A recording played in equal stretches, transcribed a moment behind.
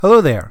Hello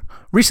there.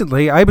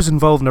 Recently, I was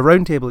involved in a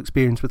roundtable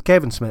experience with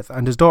Kevin Smith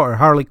and his daughter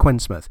Harley Quinn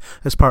Smith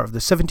as part of the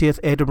 70th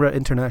Edinburgh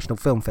International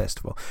Film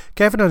Festival.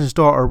 Kevin and his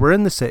daughter were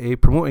in the city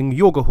promoting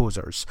Yoga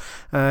Hosers,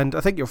 and I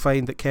think you'll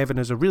find that Kevin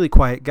is a really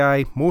quiet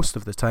guy most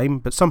of the time,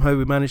 but somehow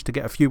we managed to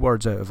get a few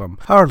words out of him.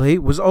 Harley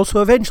was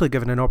also eventually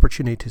given an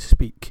opportunity to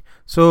speak.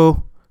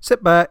 So,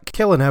 sit back,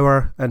 kill an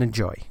hour, and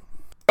enjoy.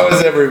 How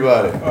is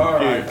everybody? All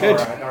right, good.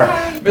 All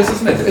right. Mrs.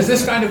 Smith, is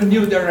this kind of a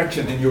new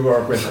direction in your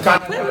work with?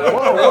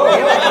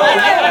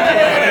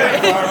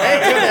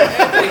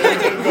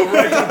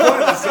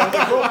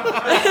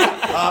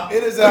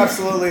 It is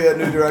absolutely a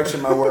new direction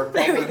in my work.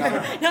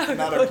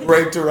 Not a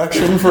great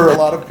direction for a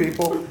lot of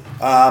people.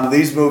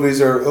 These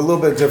movies are a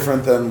little bit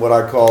different than what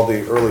I call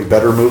the early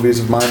better movies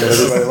of mine that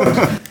everybody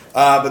likes.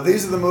 But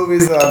these are the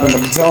movies that I've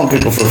been telling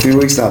people for a few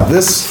weeks now.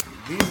 These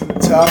are the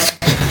Tusk.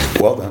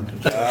 Well done.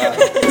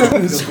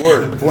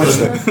 Scored.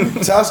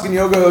 Tusk and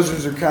Yoga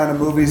Hosers are kind of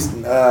movies.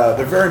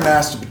 They're very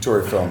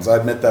masturbatory films. I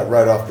admit that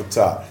right off the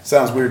top.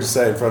 Sounds weird to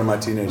say in front of my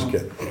teenage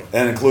kid,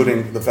 and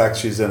including the fact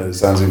she's in it. It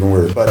sounds even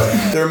weird. But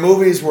they're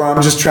movies where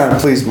I'm just trying to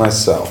please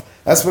myself.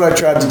 That's what I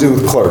tried to do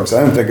with Clerks.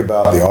 I didn't think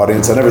about the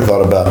audience. I never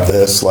thought about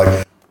this.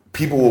 Like,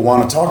 people will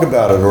want to talk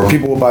about it, or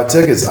people will buy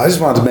tickets. I just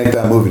wanted to make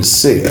that movie to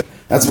see it.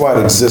 That's why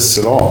it exists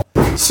at all.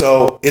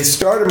 So it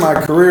started my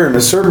career, and at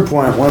a certain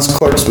point, once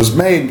Clerks was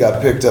made,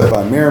 got picked up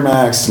by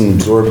Miramax and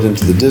absorbed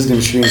into the Disney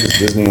machine, because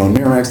Disney owned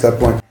Miramax at that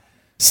point.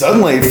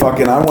 Suddenly,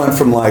 I went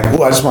from like,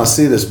 oh, I just want to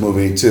see this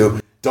movie,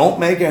 to don't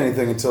make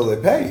anything until they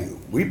pay you.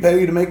 We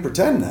pay you to make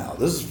pretend now.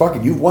 This is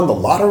you've won the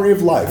lottery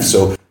of life,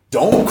 so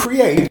don't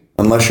create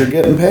unless you're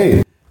getting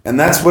paid. And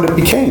that's what it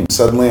became.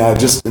 Suddenly I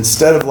just,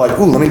 instead of like,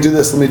 ooh, let me do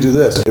this,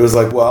 it was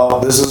like,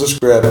 well, this is a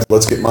script,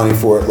 let's get money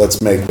for it,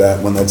 let's make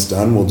that. When that's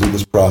done, we'll do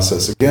this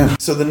process again.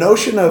 So the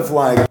notion of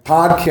like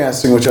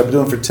podcasting, which I've been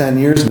doing for 10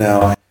 years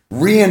now,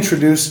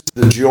 reintroduced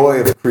the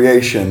joy of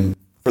creation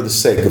for the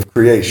sake of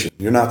creation.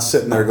 You're not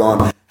sitting there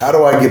going, how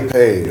do I get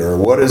paid?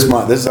 Or this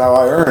is how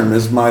I earn,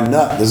 this is my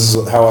nut, this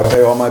is how I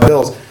pay all my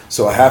bills,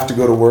 so I have to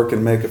go to work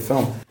and make a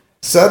film.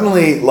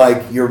 Suddenly,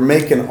 like, you're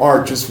making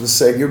art just for the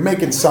sake, you're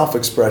making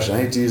self-expression. I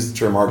hate to use the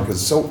term art because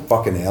it's so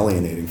fucking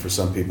alienating for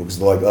some people, because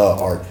they're like, oh,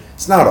 art.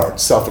 It's not art,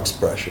 it's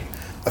self-expression.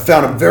 I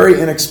found a very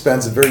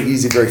inexpensive, very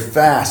easy, very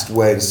fast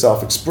way to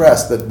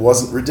self-express that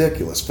wasn't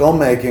ridiculous.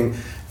 Filmmaking,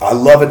 I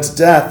love it to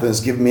death, and it's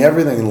given me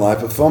everything in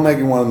life, but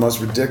filmmaking, one of the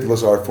most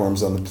ridiculous art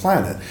forms on the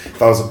planet.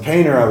 If I was a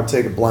painter, I would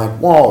take a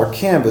blank wall or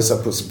canvas,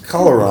 I'd put some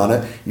color on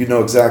it, you'd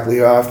know exactly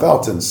how I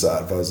felt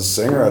inside. If I was a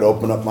singer, I'd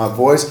open up my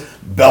voice,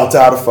 belt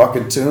out a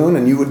fucking tune,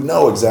 and you would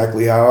know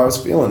exactly how I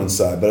was feeling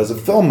inside. But as a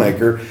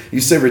filmmaker, you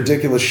say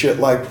ridiculous shit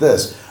like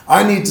this: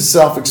 I need to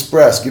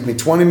self-express, give me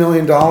 $20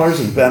 million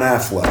and Ben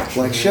Affleck.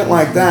 Like, shit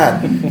like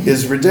that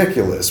is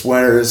ridiculous.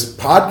 Whereas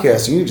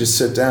podcasting, you just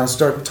sit down and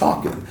start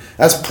talking.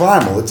 That's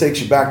primal. It takes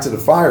you back to the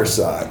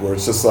fireside, where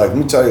it's just like, let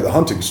me tell you the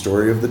hunting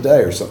story of the day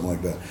or something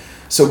like that.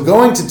 So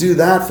going to do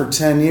that for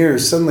 10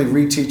 years suddenly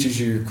reteaches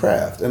you your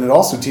craft. And it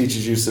also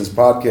teaches you, since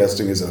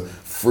podcasting is a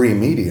free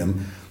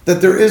medium, that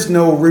there is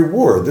no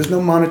reward. There's no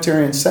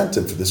monetary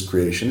incentive for this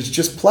creation. It's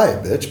just play,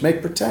 bitch.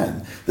 Make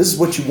pretend. This is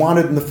what you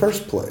wanted in the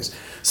first place.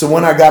 So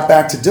when I got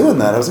back to doing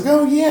that, I was like,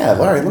 oh yeah,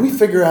 all right, let me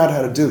figure out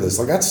how to do this.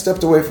 Like, I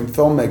stepped away from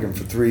filmmaking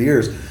for 3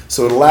 years,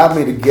 so it allowed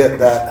me to get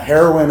that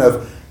heroin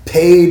of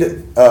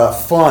paid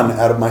fun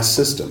out of my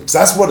system. Because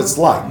that's what it's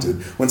like,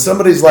 dude. When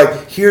somebody's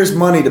like, here's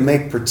money to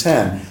make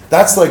pretend,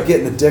 that's like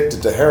getting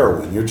addicted to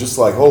heroin. You're just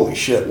like, holy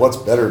shit, what's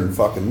better than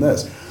fucking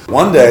this?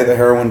 One day, the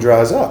heroin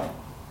dries up.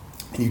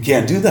 You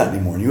can't do that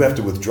anymore, and you have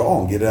to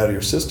withdraw and get it out of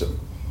your system.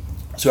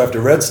 So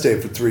after Red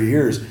State for 3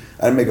 years,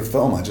 I didn't make a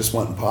film. I just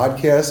went and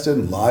podcasted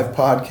and live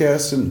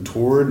podcasted and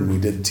toured, and we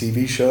did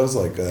TV shows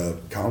like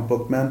Comic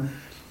Book Men.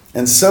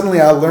 And suddenly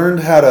I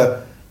learned how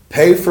to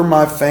pay for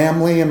my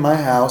family and my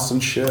house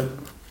and shit,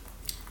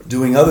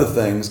 doing other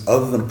things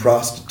other than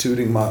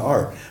prostituting my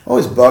art. It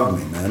always bugged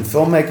me, man.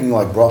 Filmmaking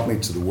like brought me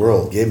to the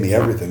world, gave me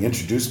everything,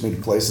 introduced me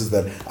to places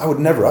that I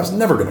was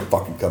never going to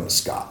fucking come to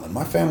Scotland.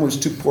 My family was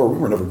too poor. We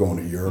were never going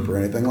to Europe or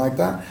anything like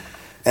that.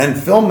 And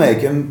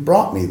filmmaking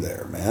brought me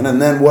there, man.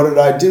 And then what did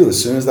I do?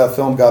 As soon as that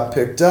film got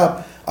picked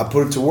up, I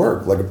put it to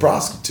work like a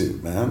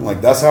prostitute, man. Like,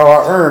 that's how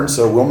I earn,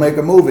 so we'll make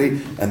a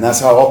movie, and that's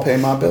how I'll pay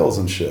my bills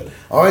and shit.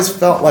 I always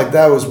felt like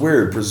that was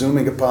weird,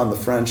 presuming upon the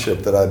friendship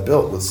that I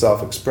built with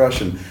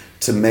self-expression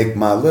to make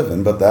my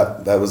living, but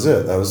that was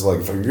it. That was like,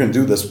 if you're going to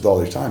do this with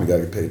all your time, you got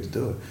to get paid to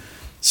do it.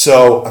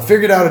 So I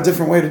figured out a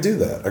different way to do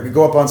that. I could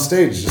go up on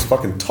stage and just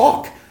fucking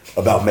talk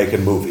about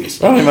making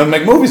movies. I don't even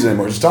make movies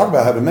anymore, just talk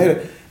about having made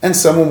it, and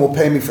someone will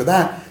pay me for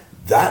that.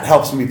 That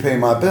helps me pay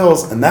my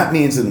bills, and that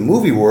means in the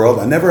movie world,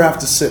 I never have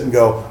to sit and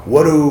go,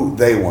 what do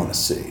they want to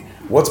see?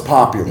 What's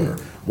popular?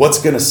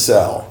 What's going to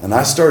sell? And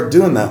I started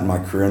doing that in my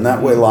career, and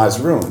that way lies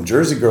ruin.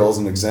 Jersey Girl is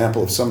an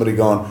example of somebody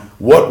going,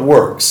 what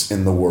works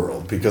in the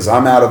world? Because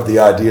I'm out of the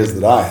ideas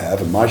that I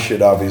have, and my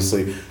shit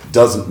obviously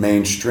doesn't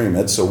mainstream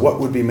it. So what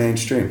would be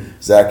mainstream?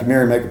 Zack and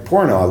Miri Make a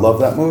Porno. I love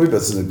that movie, but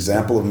it's an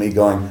example of me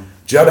going,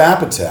 Judd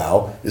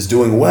Apatow is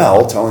doing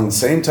well telling the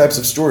same types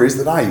of stories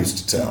that I used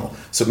to tell.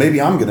 So maybe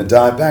I'm going to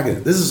dive back in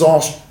it. This is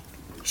all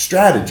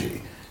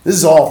strategy. This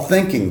is all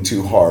thinking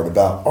too hard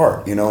about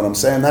art. You know what I'm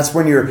saying? That's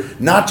when you're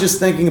not just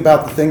thinking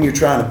about the thing you're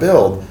trying to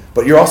build,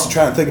 but you're also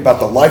trying to think about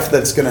the life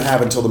that's going to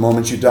have until the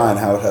moment you die and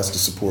how it has to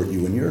support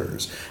you and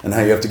yours and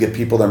how you have to get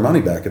people their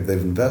money back if they've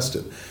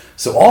invested.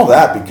 So all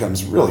that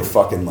becomes really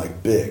fucking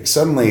like big.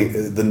 Suddenly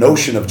the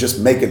notion of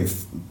just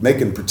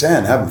making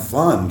pretend, having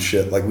fun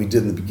shit like we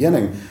did in the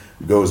beginning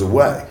goes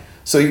away.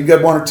 So you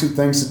get one or two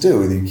things to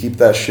do. Either you keep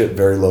that shit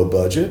very low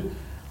budget,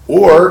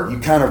 or you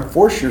kind of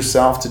force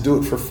yourself to do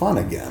it for fun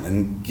again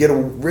and get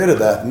rid of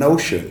that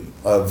notion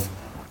of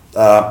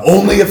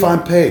only if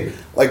I'm paid.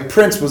 Like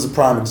Prince was a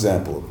prime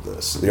example of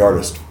this, the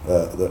artist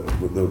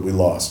that we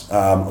lost,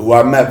 who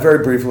I met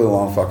very briefly a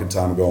long fucking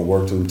time ago and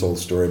worked with him, told a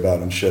story about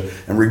him and shit,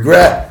 and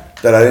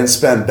regret that I didn't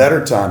spend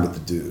better time with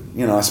the dude.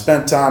 You know, I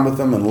spent time with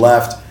him and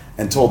left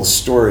and told a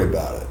story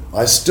about it.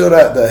 I stood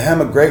at the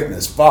hem of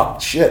greatness,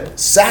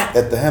 sat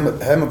at the hem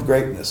of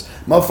greatness.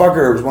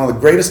 Motherfucker was one of the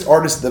greatest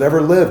artists that ever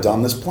lived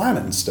on this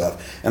planet and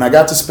stuff. And I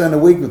got to spend a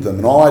week with him,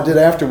 and all I did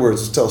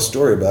afterwards was tell a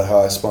story about how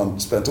I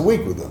spent a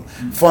week with him.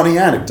 Funny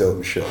anecdote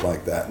and shit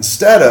like that.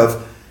 Instead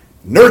of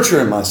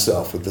nurturing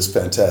myself with this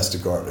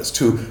fantastic artist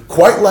who,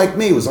 quite like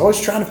me, was always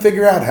trying to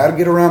figure out how to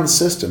get around the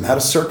system, how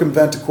to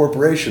circumvent a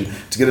corporation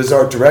to get his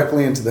art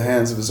directly into the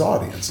hands of his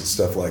audience and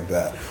stuff like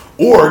that.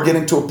 Or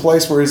getting to a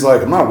place where he's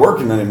like, I'm not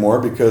working anymore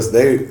because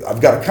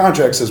I've got a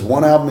contract that says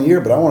 1 album a year,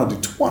 but I want to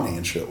do 20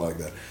 and shit like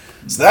that.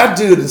 So that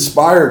dude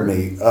inspired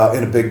me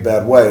in a big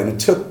bad way, and it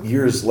took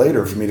years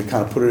later for me to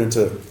kind of put it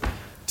into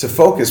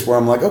focus where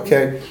I'm like,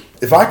 okay,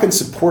 if I can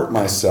support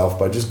myself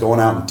by just going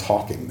out and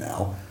talking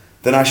now,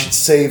 then I should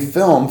save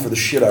film for the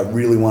shit I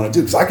really want to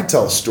do. Because I could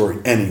tell a story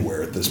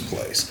anywhere at this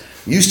place.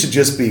 It used to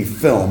just be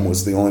film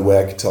was the only way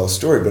I could tell a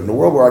story. But in a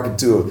world where I could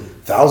do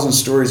 1,000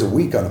 stories a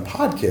week on a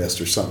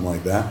podcast or something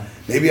like that,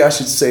 maybe I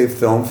should save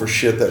film for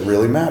shit that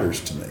really matters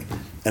to me.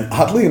 And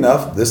oddly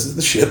enough, this is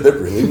the shit that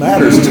really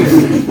matters to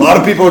me. A lot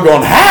of people are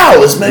going,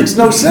 how? This makes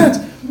no sense.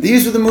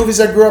 These are the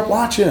movies I grew up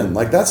watching.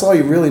 Like, that's all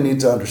you really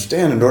need to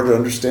understand in order to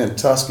understand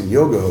Tusk and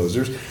Yoga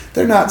Hosers.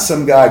 They're not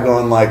some guy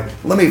going like,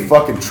 let me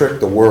fucking trick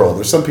the world.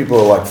 Or some people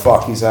are like,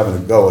 fuck, he's having a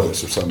go at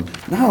us or something.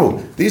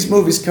 No, these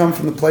movies come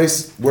from the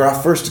place where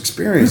I first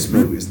experienced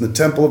movies, in the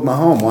temple of my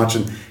home,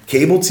 watching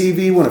cable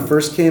TV when it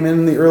first came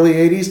in the early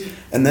 80s,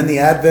 and then the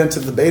advent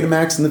of the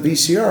Betamax and the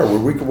VCR, where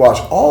we could watch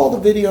all the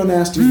video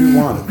nasties we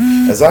wanted.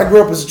 As I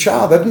grew up as a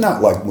child, I did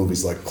not like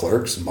movies like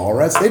Clerks and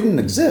Mallrats. They didn't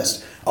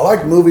exist. I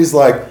liked movies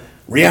like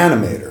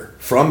Reanimator,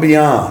 From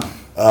Beyond,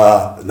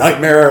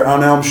 Nightmare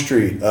on Elm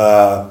Street,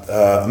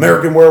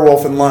 American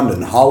Werewolf in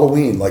London,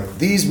 Halloween. Like,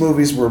 these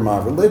movies were my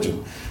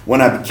religion.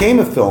 When I became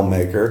a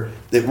filmmaker,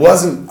 it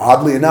wasn't,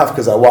 oddly enough,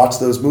 because I watched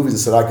those movies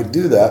and said I could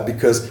do that,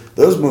 because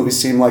those movies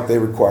seemed like they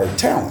required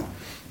talent.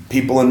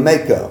 People in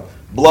makeup,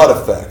 blood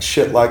effects,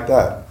 shit like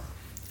that.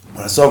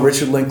 When I saw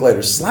Richard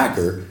Linklater's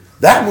Slacker,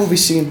 that movie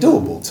seemed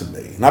doable to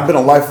me. And I've been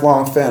a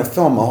lifelong fan of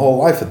film my whole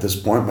life at this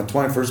point. My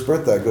 21st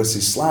birthday, I go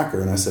see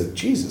Slacker, and I said,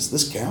 Jesus,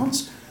 this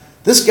counts?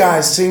 This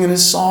guy's singing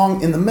his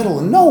song in the middle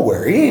of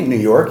nowhere. He ain't New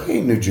York, he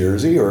ain't New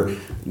Jersey, or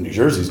New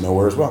Jersey's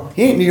nowhere as well.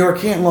 He ain't New York,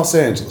 he ain't Los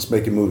Angeles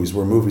making movies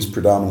where movies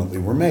predominantly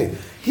were made.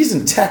 He's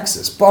in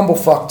Texas,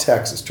 bumblefuck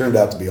Texas. Turned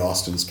out to be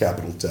Austin's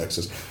capital,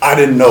 Texas. I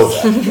didn't know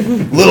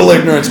that. Little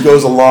ignorance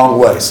goes a long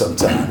way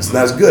sometimes. And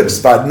that's good.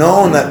 If I'd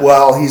known that,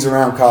 well, he's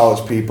around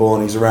college people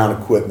and he's around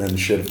equipment and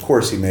shit, of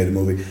course he made a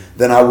movie,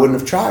 then I wouldn't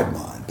have tried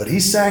mine. But he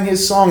sang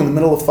his song in the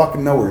middle of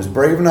fucking nowhere. He's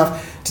brave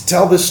enough to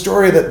tell this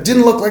story that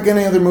didn't look like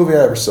any other movie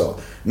I ever saw.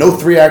 No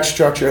 3-act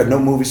structure, had no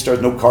movie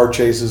stars, no car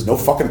chases, no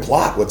fucking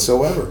plot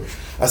whatsoever.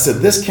 I said,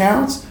 this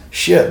counts?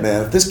 Shit,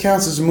 man, if this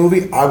counts as a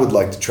movie, I would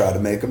like to try to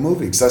make a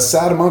movie. Because I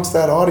sat amongst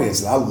that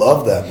audience, and I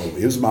loved that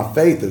movie. It was my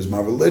faith. It was my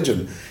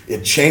religion.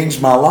 It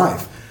changed my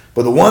life.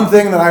 But the one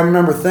thing that I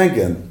remember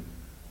thinking,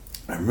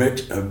 I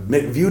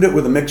viewed it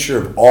with a mixture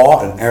of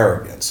awe and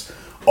arrogance.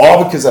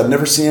 Awe because I'd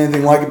never seen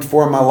anything like it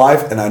before in my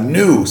life, and I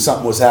knew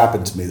something was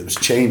happening to me that was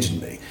changing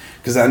me.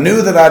 Because I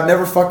knew that I'd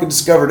never fucking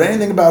discovered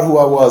anything about who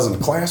I was in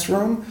a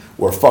classroom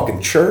or a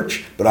fucking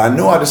church, but I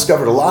knew I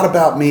discovered a lot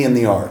about me in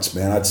the arts,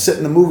 man. I'd sit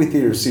in the movie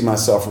theater to see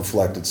myself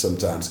reflected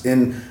sometimes,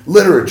 in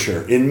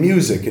literature, in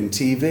music, in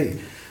TV.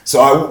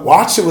 So I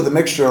watched it with a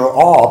mixture of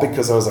awe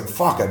because I was like,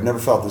 fuck, I've never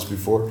felt this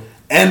before,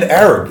 and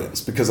arrogance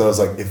because I was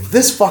like, if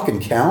this fucking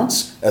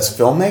counts as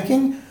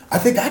filmmaking, I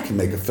think I can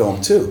make a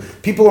film too.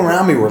 People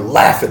around me were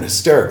laughing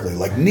hysterically,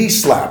 like knee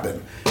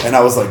slapping. And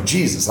I was like,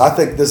 Jesus, I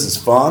think this is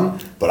fun,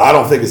 but I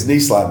don't think it's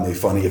knee-slappingly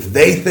funny. If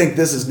they think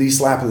this is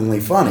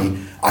knee-slappingly funny,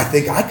 I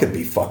think I could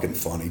be fucking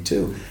funny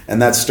too.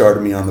 And that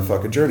started me on the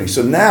fucking journey.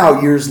 So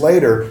now, years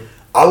later,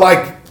 I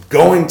like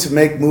going to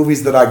make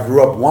movies that I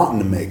grew up wanting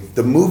to make.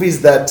 The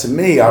movies that, to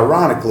me,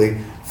 ironically,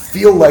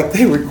 feel like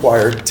they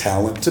require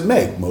talent to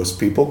make. Most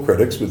people,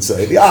 critics, would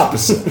say the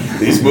opposite.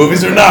 These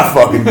movies are not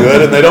fucking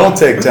good and they don't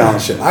take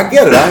talent shit. I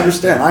get it. I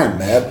understand. I ain't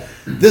mad.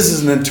 This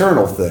is an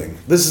internal thing.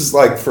 This is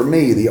like, for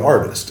me, the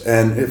artist.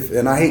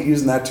 And I hate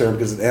using that term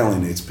because it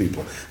alienates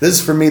people. This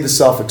is, for me, the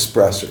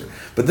self-expressor.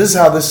 But this is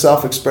how this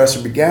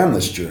self-expressor began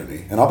this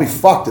journey. And I'll be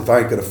fucked if I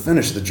ain't going to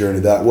finish the journey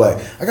that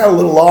way. I got a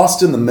little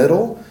lost in the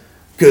middle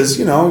because,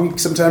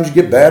 sometimes you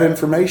get bad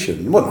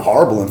information. It wasn't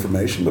horrible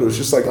information, but it was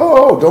just like,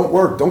 oh, don't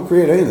work, don't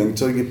create anything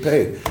until you get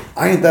paid.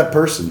 I ain't that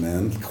person,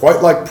 man.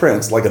 Quite like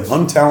Prince, like an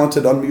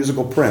untalented,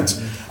 unmusical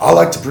Prince. I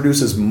like to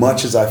produce as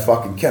much as I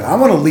fucking can. I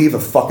want to leave a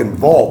fucking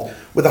vault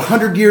with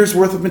 100 years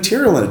worth of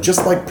material in it,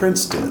 just like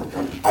Prince did.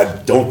 I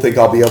don't think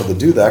I'll be able to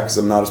do that because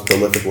I'm not as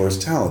prolific or as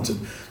talented.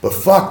 But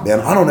fuck,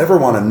 man, I don't ever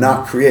want to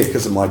not create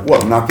because I'm like,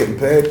 what, I'm not getting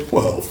paid?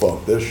 Well,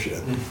 fuck this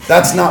shit.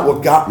 That's not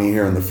what got me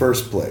here in the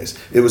first place.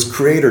 It was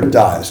create or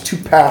die. There's two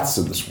paths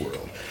in this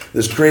world.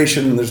 There's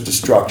creation and there's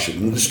destruction.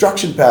 And the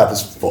destruction path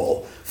is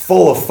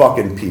full of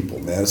fucking people,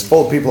 man. It's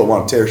full of people that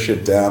want to tear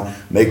shit down,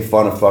 make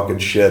fun of fucking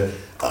shit,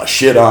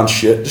 shit on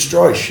shit,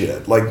 destroy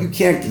shit. Like, you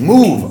can't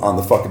move on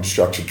the fucking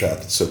destruction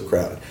path. It's so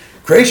crowded.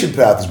 Creation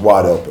path is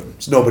wide open.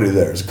 There's nobody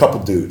there. There's a couple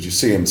dudes. You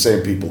see them,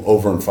 same people,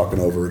 over and fucking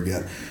over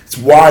again. It's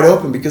wide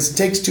open because it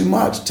takes too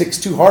much. It takes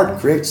too hard to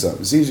create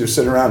something. It's easier to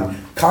sit around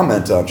and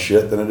comment on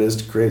shit than it is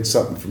to create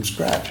something from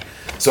scratch.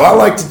 So I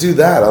like to do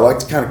that. I like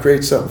to kind of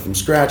create something from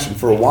scratch. And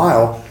for a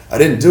while, I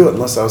didn't do it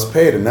unless I was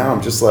paid. And now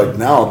I'm just like,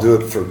 now I'll do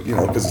it for,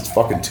 because it's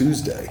fucking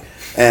Tuesday.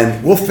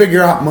 And we'll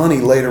figure out money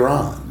later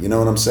on. You know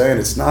what I'm saying?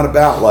 It's not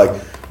about like,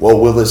 well,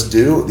 will this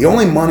do? The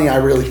only money I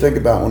really think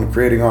about when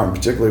creating art, and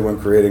particularly when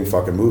creating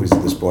fucking movies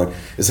at this point,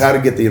 is how to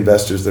get the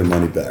investors their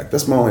money back.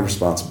 That's my only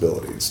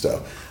responsibility and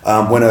stuff.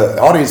 When an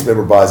audience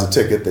member buys a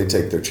ticket, they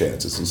take their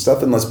chances and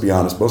stuff. And let's be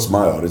honest, most of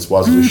my audience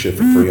watches this shit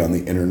for free on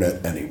the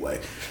internet anyway.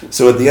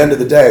 So at the end of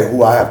the day,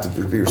 who I have to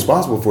be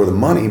responsible for, the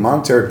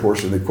monetary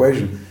portion of the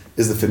equation,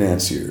 is the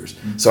financiers.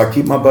 So I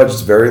keep my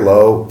budgets very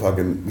low.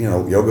 Fucking,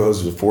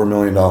 Yogo's is a $4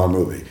 million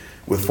movie.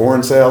 With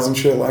foreign sales and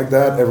shit like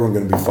that, everyone's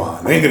going to be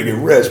fine. They ain't going to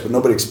get rich, but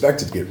nobody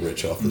expected to get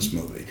rich off this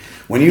movie.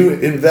 When you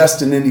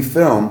invest in indie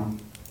film,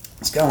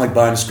 it's kind of like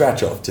buying a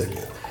scratch-off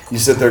ticket. You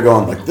sit there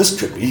going, like, this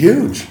could be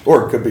huge,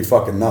 or it could be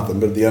fucking nothing,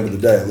 but at the end of the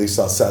day, at least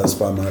I'll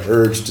satisfy my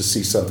urge to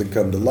see something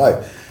come to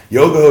life.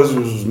 Yoga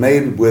Hosers was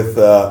made with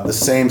the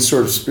same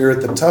sort of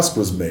spirit that Tusk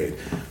was made.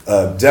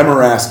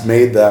 Demarask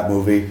made that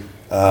movie.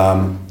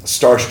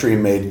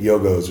 Starstream made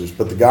Yoga Hosers,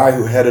 but the guy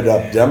who headed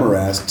up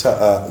Demarask,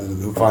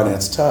 who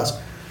financed Tusk,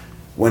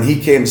 when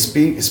he came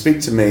to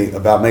speak to me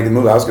about making the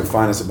movie, I was going to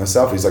finance it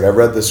myself. He's like, I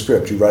read this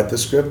script. You write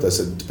this script? I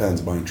said, it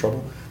depends. Am I in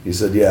trouble? He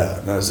said, yeah.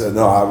 And I said,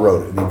 no, I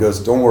wrote it. And he goes,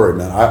 don't worry,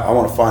 man. I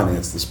want to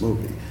finance this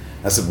movie.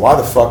 I said, why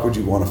the fuck would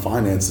you want to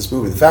finance this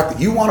movie? The fact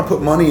that you want to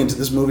put money into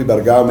this movie about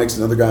a guy who makes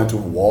another guy into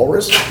a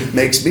walrus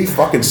makes me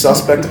fucking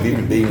suspect of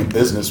even being in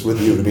business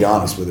with you, to be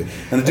honest with you.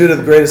 And the dude had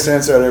the greatest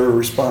answer I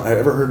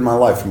ever heard in my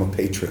life from a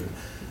patron.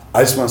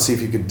 I just want to see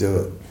if you could do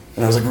it.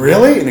 And I was like,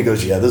 really? And he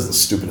goes, yeah, this is the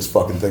stupidest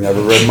fucking thing I've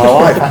ever read in my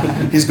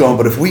life. He's going,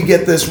 but if we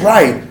get this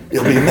right,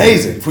 it'll be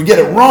amazing. If we get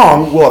it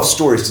wrong, we'll have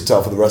stories to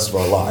tell for the rest of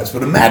our lives.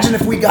 But imagine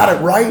if we got it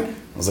right.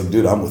 I was like,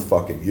 dude, I'm with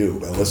fucking you,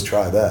 man. Let's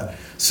try that.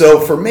 So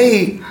for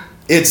me,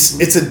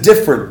 it's a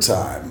different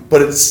time,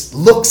 but it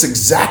looks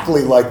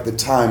exactly like the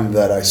time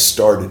that I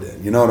started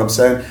in. You know what I'm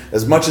saying?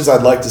 As much as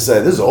I'd like to say,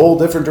 this is a whole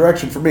different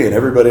direction for me, and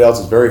everybody else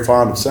is very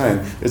fond of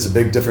saying it's a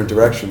big different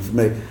direction for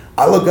me,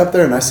 I look up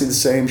there and I see the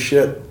same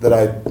shit that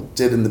I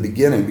did in the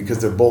beginning because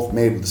they're both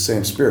made with the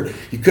same spirit.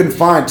 You couldn't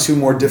find two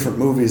more different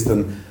movies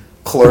than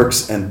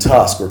Clerks and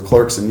Tusk, or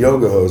Clerks and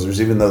Yoga Hosers,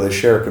 even though they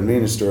share a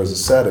convenience store as a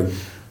setting.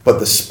 But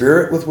the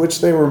spirit with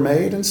which they were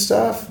made and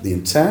stuff, the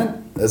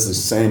intent, that's the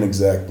same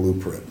exact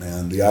blueprint,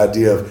 man. The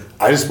idea of,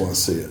 I just want to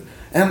see it.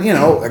 And,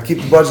 I keep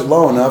the budget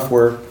low enough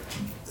where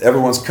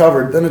everyone's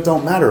covered, then it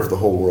don't matter if the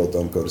whole world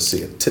don't go to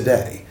see it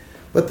today.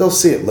 But they'll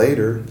see it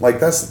later. Like,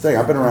 that's the thing.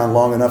 I've been around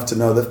long enough to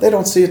know that if they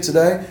don't see it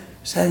today,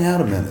 just hang out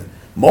a minute.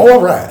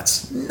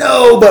 Mallrats.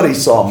 Nobody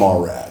saw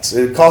Mallrats.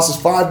 It cost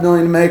us $5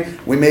 million to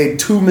make. We made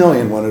 $2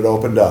 million when it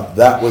opened up.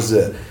 That was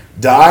it.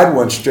 Died,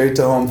 went straight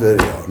to home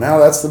video. Now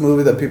that's the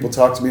movie that people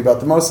talk to me about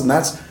the most, and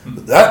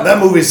that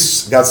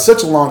movie's got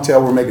such a long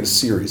tail, we're making a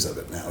series of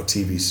it now, a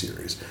TV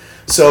series.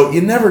 So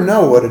you never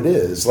know what it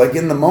is. Like,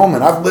 in the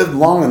moment, I've lived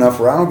long enough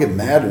where I don't get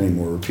mad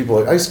anymore.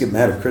 I used to get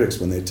mad at critics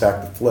when they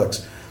attack the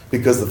flicks,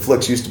 because the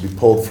flicks used to be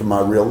pulled from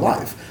my real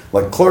life.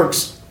 Like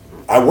Clerks,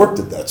 I worked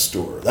at that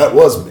store. That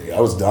was me. I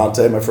was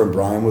Dante, my friend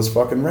Brian was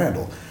fucking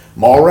Randall.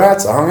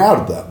 Mallrats, I hung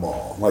out at that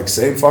mall. Like,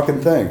 same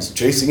fucking things.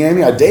 Chasing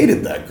Amy, I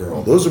dated that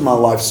girl. Those are my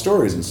life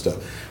stories and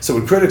stuff. So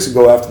when critics would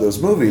go after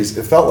those movies,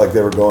 it felt like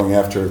they were going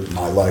after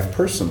my life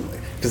personally.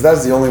 Because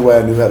that's the only way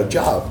I knew how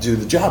to do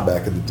the job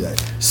back in the day.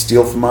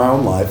 Steal from my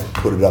own life,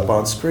 put it up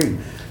on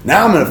screen.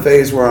 Now I'm in a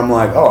phase where I'm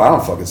like, oh, I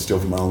don't fucking steal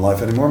from my own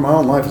life anymore. My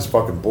own life is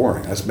fucking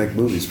boring. I just make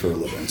movies for a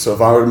living. So if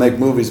I were to make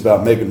movies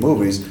about making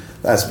movies,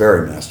 that's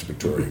very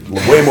masturbatory.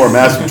 Way more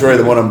masturbatory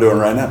than what I'm doing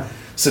right now.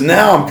 So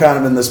now I'm kind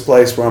of in this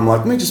place where I'm like,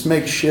 let me just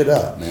make shit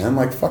up, man.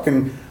 Like,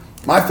 fucking,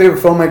 my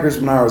favorite filmmakers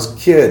when I was a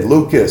kid,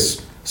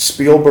 Lucas,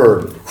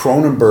 Spielberg,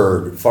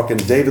 Cronenberg, fucking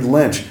David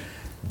Lynch.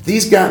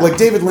 These guys, like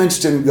David Lynch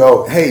didn't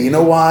go, hey, you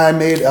know why I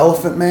made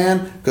Elephant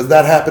Man? Because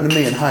that happened to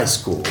me in high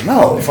school.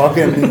 No,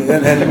 fucking,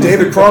 and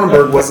David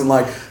Cronenberg wasn't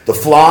like, The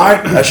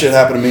Fly, that shit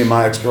happened to me and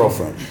my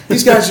ex-girlfriend.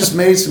 These guys just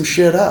made some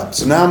shit up.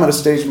 So now I'm at a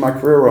stage in my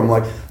career where I'm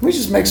like, let me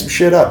just make some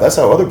shit up. That's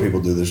how other people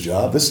do this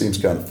job. This seems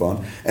kind of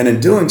fun. And in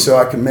doing so,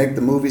 I can make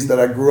the movies that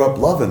I grew up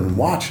loving and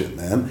watching,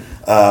 man.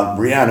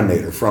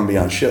 Reanimator, From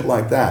Beyond, shit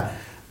like that.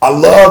 I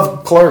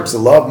love Clerks, I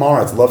love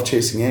Mallrats, I love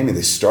Chasing Amy.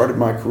 They started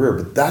my career,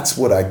 but that's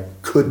what I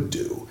could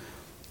do.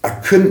 I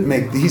couldn't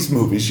make these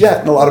movies yet,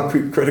 and a lot of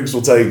critics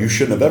will tell you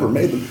shouldn't have ever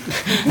made them.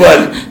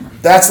 But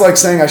that's like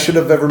saying I should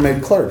have ever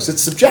made Clerks.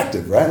 It's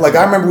subjective, right? Like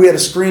I remember we had a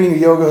screening of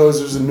Yoga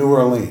Hosers in New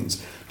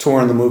Orleans,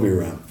 touring the movie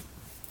around.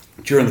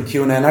 During the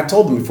Q&A, and I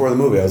told them before the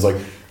movie, I was like,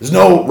 there's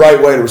no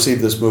right way to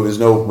receive this movie. There's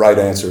no right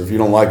answer. If you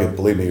don't like it,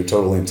 believe me, you're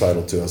totally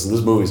entitled to it. So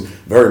this movie's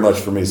very much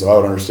for me, so I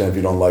would understand if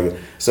you don't like it.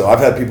 So I've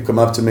had people come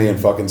up to me and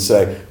fucking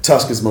say,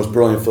 Tusk is the most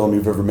brilliant film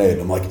you've ever made.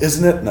 And I'm like,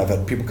 isn't it? And I've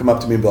had people come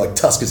up to me and be like,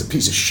 Tusk is a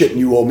piece of shit and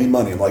you owe me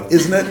money. I'm like,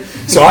 isn't it?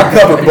 So I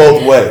cover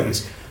both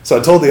ways. So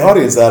I told the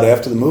audience that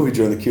after the movie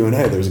during the Q&A,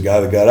 there was a guy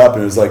that got up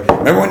and was like,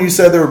 remember when you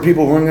said there were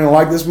people who weren't going to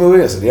like this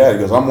movie? I said, yeah. He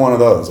goes, I'm one of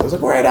those. I was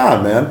like, right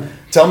on, man.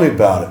 Tell me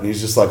about it. And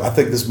he's just like, I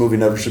think this movie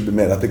never should be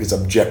made. I think it's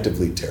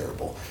objectively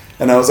terrible.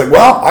 And I was like,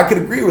 well, I could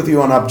agree with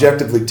you on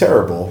objectively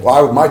terrible.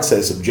 Well, I might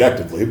say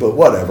subjectively, but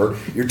whatever.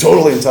 You're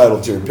totally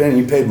entitled to your opinion.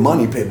 You paid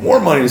money. You paid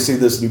more money to see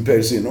this than you paid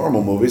to see a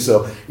normal movie,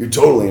 so you're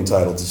totally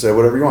entitled to say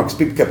whatever you want. Because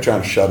people kept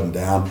trying to shut him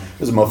down.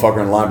 There's a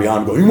motherfucker in line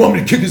behind him going, you want me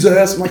to kick his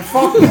ass? I'm like,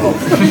 fuck no.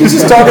 He's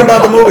just talking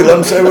about the movie. Let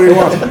him say what he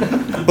wants.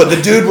 But the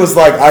dude was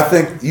like, I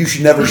think you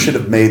never should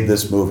have made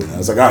this movie. And I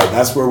was like, all right,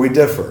 that's where we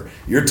differ.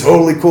 You're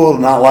totally cool to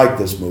not like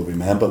this movie,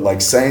 man. But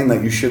like saying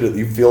that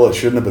you feel it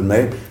shouldn't have been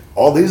made,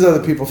 all these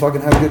other people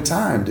fucking had a good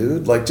time,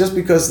 dude. Like, just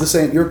because this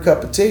ain't your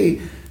cup of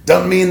tea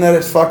doesn't mean that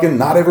it's fucking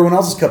not everyone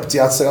else's cup of tea.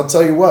 I'll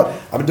tell you what,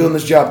 I've been doing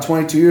this job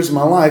 22 years of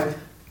my life.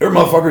 There are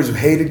motherfuckers who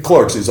hated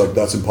Clerks. He's like,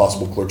 that's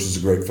impossible. Clerks is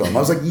a great film. I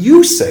was like,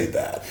 you say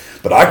that.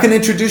 But I can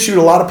introduce you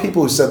to a lot of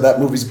people who said that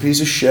movie's a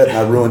piece of shit and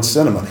I ruined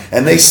cinema.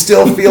 And they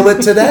still feel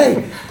it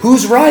today.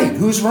 Who's right?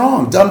 Who's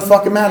wrong? Doesn't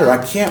fucking matter.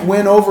 I can't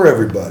win over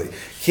everybody.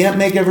 Can't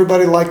make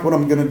everybody like what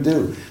I'm going to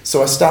do.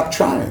 So I stopped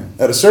trying.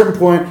 At a certain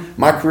point,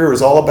 my career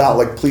was all about,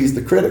 like, please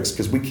the critics,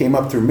 because we came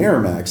up through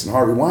Miramax, and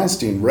Harvey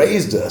Weinstein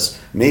raised us.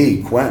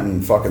 Me,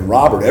 Quentin, fucking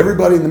Robert,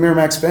 everybody in the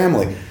Miramax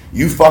family.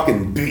 You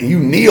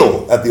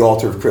kneel at the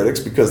altar of critics,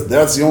 because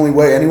that's the only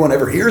way anyone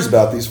ever hears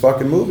about these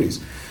fucking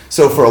movies.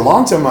 So for a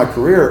long time in my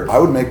career, I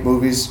would make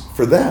movies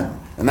for them.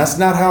 And that's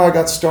not how I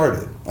got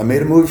started. I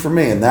made a movie for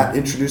me, and that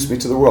introduced me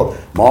to the world.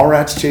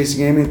 Mallrats,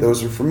 Chasing Amy,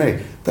 those are for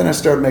me. Then I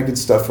started making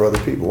stuff for other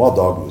people. Well,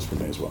 Dogma was for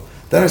me as well.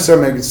 Then I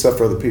started making stuff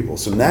for other people.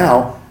 So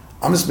now,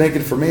 I'm just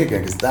making it for me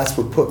again, because that's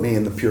what put me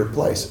in the pure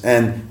place.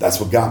 And that's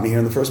what got me here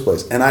in the first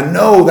place. And I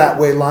know that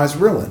way lies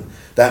ruin.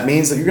 That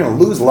means that you're going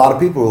to lose a lot of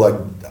people who are like,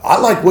 I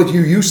like what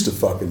you used to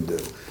fucking do.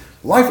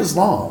 Life is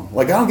long.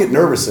 Like, I don't get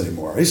nervous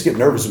anymore. I used to get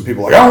nervous when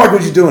people are like, I don't like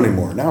what you do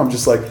anymore. Now I'm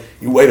just like,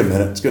 you wait a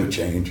minute, it's going to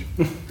change.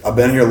 I've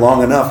been here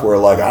long enough where,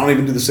 like, I don't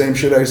even do the same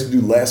shit I used to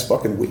do last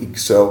fucking week.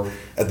 So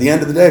at the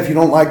end of the day, if you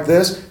don't like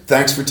this,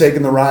 thanks for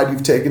taking the ride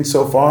you've taken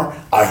so far.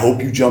 I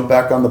hope you jump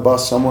back on the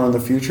bus somewhere in the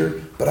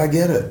future. But I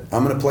get it.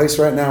 I'm in a place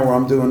right now where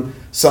I'm doing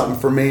something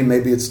for me.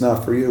 Maybe it's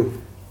not for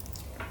you.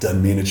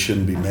 Doesn't mean it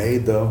shouldn't be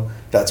made, though.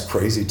 That's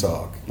crazy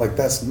talk. Like,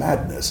 that's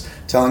madness.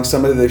 Telling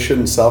somebody they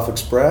shouldn't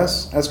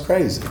self-express, that's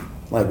crazy.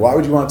 Like, why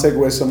would you want to take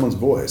away someone's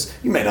voice?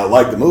 You may not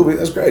like the movie.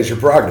 That's great. It's your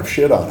prerogative.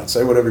 Shit on it.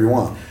 Say whatever you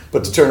want.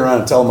 But to turn around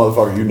and tell a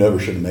motherfucker you never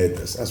should have made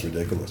this, that's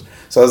ridiculous.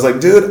 So I was like,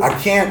 dude, I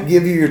can't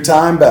give you your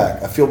time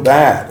back. I feel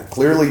bad.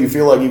 Clearly you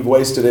feel like you've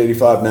wasted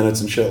 85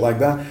 minutes and shit like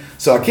that.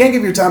 So I can't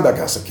give you your time back.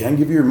 I said, I can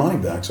give you your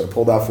money back. So I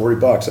pulled out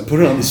 $40. I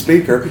put it on the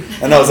speaker.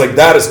 And I was like,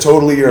 that is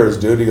totally yours,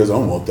 dude. He goes, I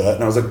don't want that.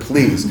 And I was like,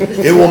 please.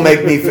 It will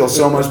make me feel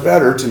so much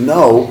better to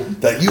know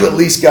that you at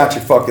least got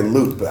your fucking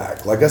loot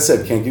back. Like I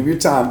said, can't give you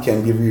your time,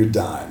 can't give you your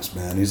dimes,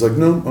 man. He's like,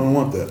 no, I don't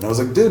want that. And I was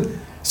like, dude,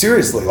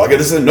 seriously. Like I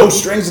just said, no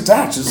strings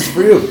attached. This is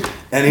for you.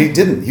 And he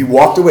didn't. He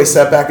walked away,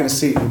 sat back in his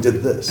seat, and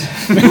did this.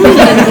 And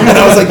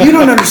I was like, you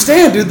don't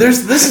understand, dude.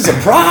 This is a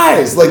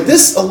prize. Like,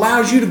 this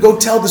allows you to go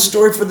tell the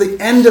story for the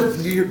end of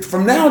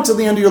from now until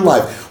the end of your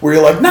life, where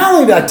you're like, not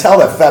only did I tell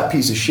that fat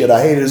piece of shit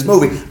I hated his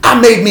movie,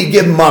 I made me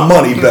give him my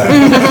money back.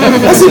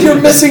 I said, you're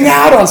missing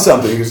out on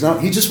something. He goes, no,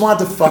 he just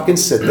wanted to fucking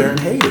sit there and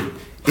hate it.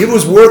 It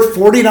was worth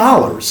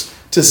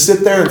 $40 to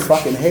sit there and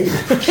fucking hate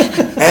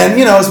it. And,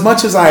 you know, as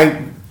much as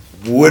I'd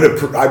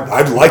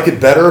like it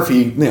better if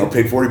he,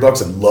 paid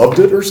 $40 and loved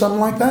it or something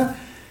like that.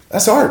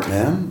 That's art,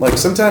 man. Like,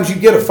 sometimes you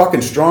get a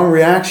fucking strong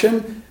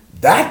reaction.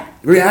 That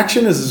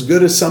reaction is as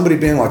good as somebody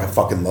being like, I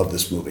fucking love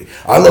this movie.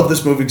 I love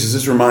this movie because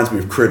this reminds me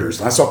of Critters.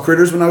 And I saw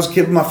Critters when I was a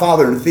kid with my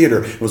father in the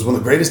theater. It was one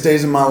of the greatest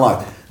days of my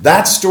life.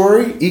 That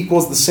story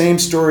equals the same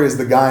story as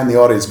the guy in the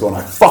audience going,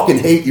 I fucking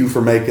hate you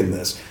for making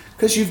this.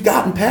 Because you've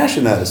gotten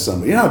passion out of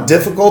somebody. You know how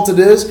difficult it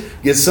is to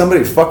get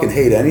somebody to fucking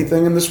hate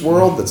anything in this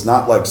world that's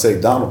not like,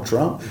 say, Donald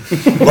Trump?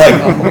 Like,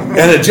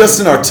 and it's just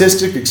an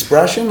artistic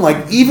expression.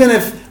 Like, even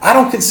if, I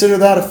don't consider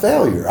that a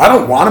failure. I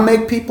don't want to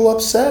make people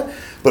upset.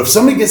 But if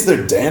somebody gets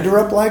their dander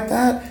up like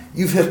that,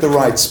 you've hit the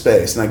right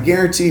space. And I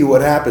guarantee you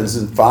what happens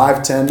in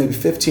 5, 10, maybe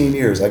 15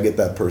 years, I get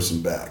that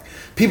person back.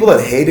 People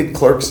that hated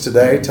Clerks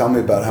today tell me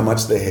about how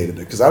much they hated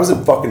it. Because I was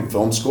in fucking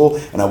film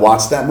school and I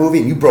watched that movie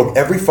and you broke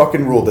every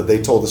fucking rule that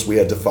they told us we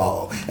had to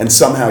follow. And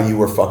somehow you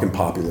were fucking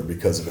popular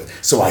because of it.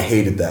 So I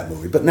hated that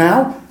movie. But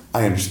now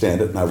I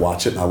understand it and I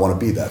watch it and I want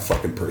to be that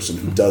fucking person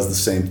who does the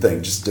same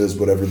thing, just does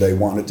whatever they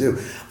want to do.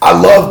 I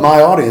love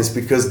my audience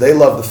because they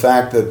love the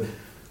fact that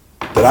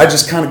I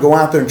just kind of go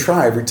out there and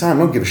try every time. I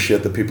don't give a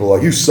shit that people are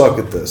like, you suck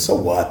at this. So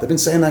what? They've been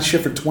saying that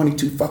shit for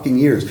 22 fucking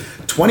years.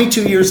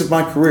 22 years of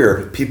my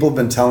career, people have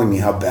been telling me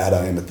how bad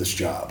I am at this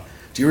job.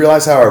 Do you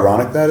realize how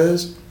ironic that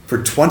is?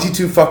 For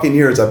 22 fucking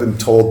years, I've been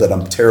told that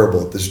I'm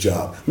terrible at this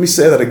job. Let me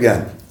say that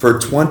again. For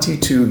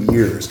 22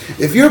 years.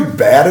 If you're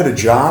bad at a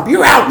job,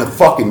 you're out in a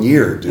fucking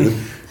year, dude.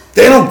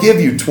 They don't give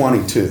you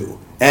 22.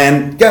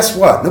 And guess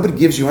what? Nobody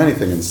gives you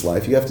anything in this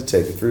life. You have to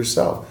take it for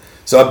yourself.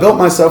 So I built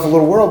myself a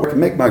little world where I can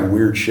make my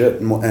weird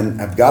shit,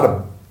 and I've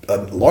got a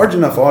large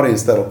enough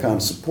audience that'll kind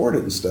of support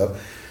it and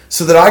stuff,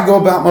 so that I go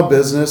about my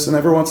business, and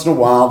every once in a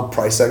while, the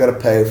price I got to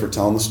pay for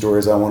telling the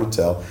stories I want to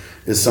tell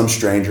is some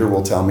stranger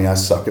will tell me I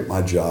suck at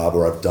my job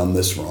or I've done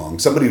this wrong.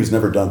 Somebody who's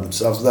never done it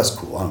themselves, that's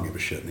cool, I don't give a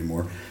shit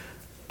anymore.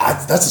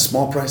 That's a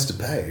small price to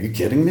pay. Are you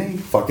kidding me?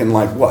 Fucking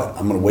like what?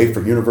 I'm going to wait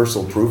for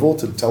universal approval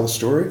to tell the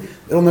story?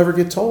 It'll never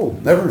get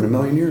told. Never in a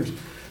million years.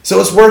 So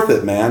it's worth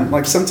it, man.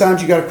 Like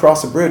sometimes you got to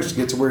cross a bridge to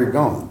get to where you're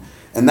going.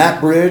 And that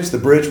bridge, the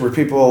bridge where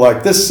people are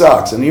like, this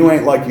sucks and you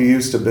ain't like you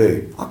used to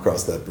be. I'll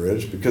cross that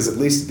bridge because at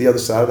least the other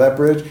side of that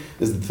bridge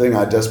is the thing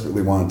I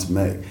desperately wanted to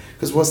make.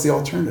 Because what's the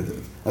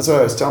alternative? That's what I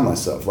always tell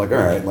myself. Like, all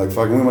right, like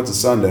fucking we went to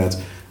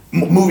Sundance.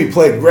 Movie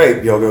played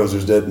great, Yo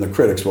Gozers did, and the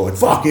critics were like,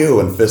 fuck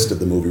you, and fisted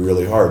the movie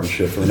really hard and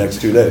shit for the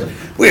next 2 days.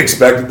 We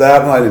expected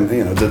that, and I didn't,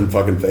 it didn't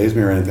fucking faze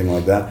me or anything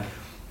like that.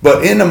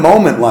 But in a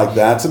moment like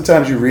that,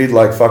 sometimes you read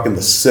like fucking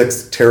the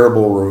 6th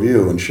terrible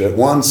review and shit.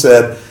 One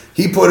said,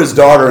 he put his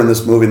daughter in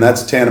this movie and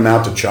that's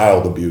tantamount to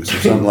child abuse or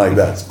something like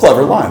that. It's a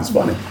clever line, it's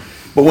funny.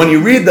 But when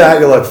you read that,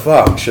 you're like,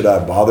 fuck, should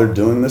I bother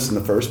doing this in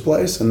the first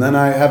place? And then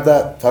I have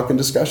that fucking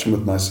discussion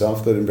with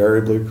myself that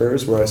invariably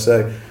occurs where I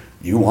say,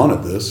 you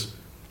wanted this.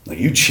 Like,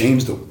 you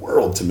changed the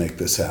world to make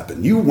this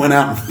happen. You went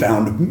out and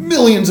found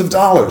millions of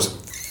dollars.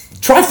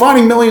 Try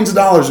finding millions of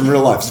dollars in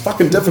real life. It's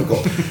fucking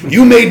difficult.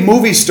 You made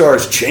movie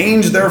stars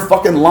change their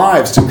fucking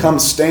lives to come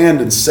stand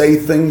and say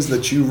things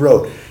that you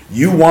wrote.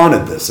 You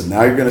wanted this, and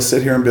now you're going to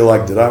sit here and be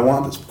like, did I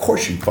want this? Of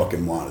course you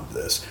fucking wanted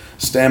this.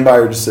 Stand by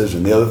your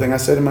decision. The other thing I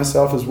say to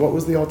myself is, what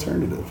was the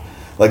alternative?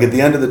 Like, at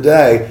the end of the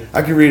day,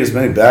 I could read as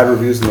many bad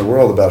reviews in the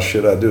world about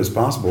shit I do as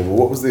possible, but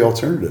what was the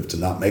alternative? To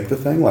not make the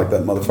thing, like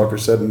that motherfucker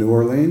said in New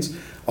Orleans?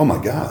 Oh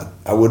my God,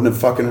 I wouldn't have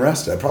fucking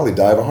rested. I'd probably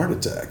die of a heart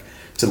attack.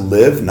 To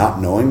live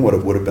not knowing what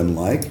it would have been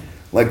like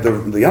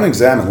the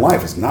unexamined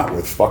life is not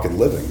worth fucking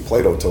living.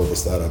 Plato told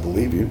us that, I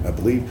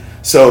believe.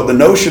 So the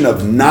notion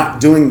of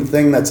not doing the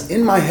thing that's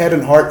in my head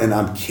and heart and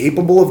I'm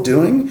capable of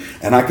doing,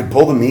 and I could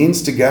pull the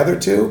means together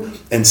to,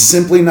 and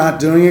simply not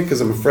doing it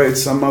because I'm afraid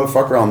some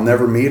motherfucker I'll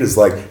never meet is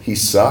like, he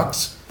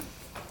sucks.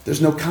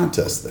 There's no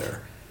contest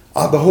there.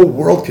 The whole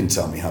world can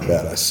tell me how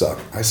bad I suck.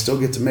 I still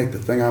get to make the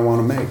thing I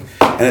want to make.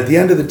 And at the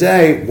end of the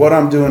day, what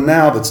I'm doing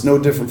now that's no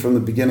different from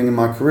the beginning of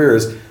my career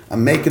is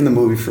I'm making the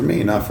movie for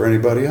me, not for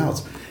anybody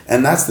else.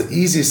 And that's the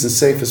easiest and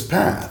safest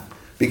path.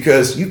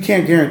 Because I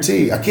can't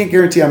guarantee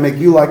I make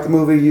you like the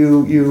movie,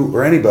 you,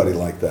 or anybody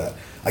like that.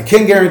 I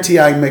can guarantee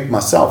I make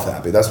myself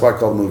happy. That's why I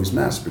call the movies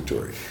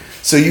masturbatory.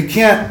 So you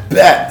can't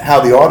bet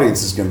how the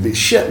audience is going to be.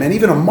 Shit, man,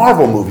 even a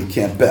Marvel movie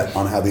can't bet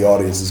on how the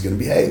audience is going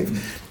to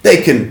behave.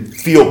 They can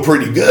feel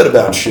pretty good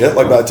about shit.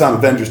 Like by the time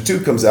Avengers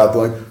 2 comes out,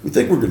 they're like, we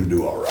think we're going to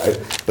do all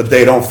right. But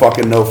they don't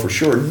fucking know for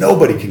sure.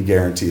 Nobody can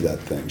guarantee that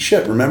thing.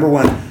 Shit, remember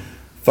when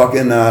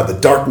fucking The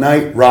Dark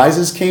Knight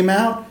Rises came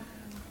out?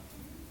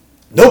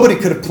 Nobody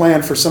could have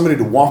planned for somebody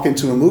to walk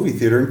into a movie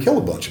theater and kill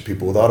a bunch of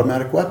people with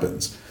automatic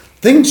weapons.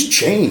 Things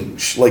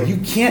change. Like, you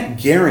can't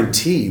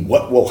guarantee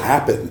what will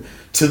happen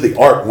to the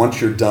art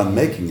once you're done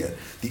making it.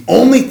 The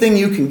only thing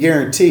you can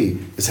guarantee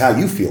is how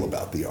you feel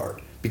about the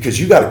art. Because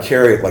you got to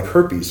carry it like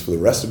herpes for the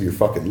rest of your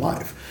fucking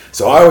life.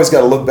 So I always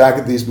got to look back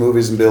at these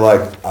movies and be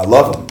like, I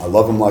love them. I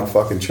love them like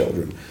fucking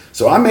children.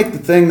 So I make the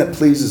thing that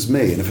pleases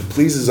me. And if it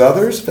pleases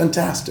others,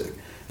 fantastic.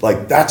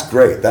 Like, that's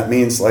great. That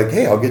means, like,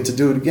 hey, I'll get to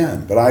do it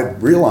again. But I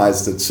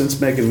realized that since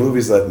making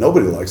movies that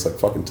nobody likes, like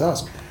fucking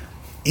Tusk,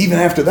 even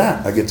after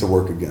that, I get to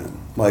work again.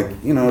 Like,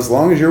 as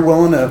long as you're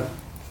willing to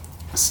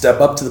step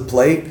up to the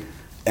plate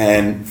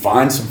and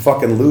find some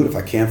fucking loot. If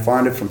I can't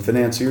find it from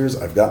financiers,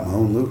 I've got my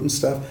own loot and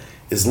stuff.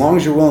 As long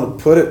as you're willing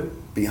to put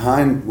it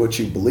behind what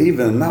you believe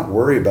in and not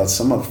worry about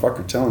some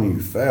motherfucker telling you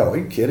fail. Are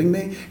you kidding me?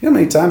 You know how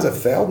many times I've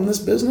failed in this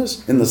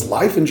business? In this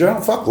life in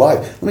general? Fuck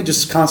life. Let me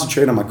just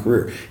concentrate on my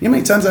career. You know how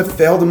many times I've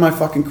failed in my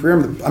fucking career?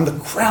 I'm the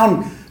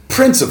crown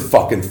prince of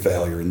fucking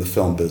failure in the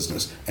film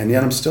business. And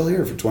yet I'm still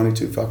here for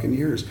 22 fucking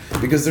years.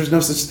 Because there's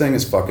no such thing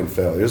as fucking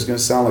failure. It's going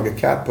to sound like a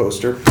cat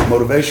poster,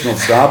 motivational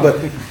style, but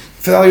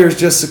failure is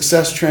just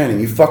success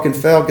training. You fucking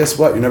fail, guess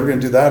what? You're never going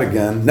to do that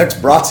again.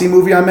 Next Bratzi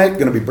movie I make,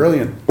 going to be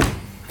brilliant.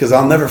 Because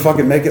I'll never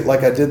fucking make it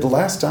like I did the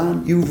last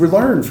time. You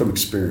learn from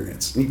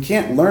experience. And you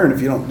can't learn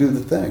if you don't do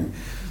the thing.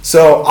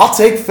 So I'll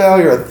take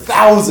failure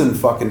 1,000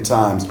 fucking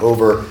times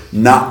over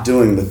not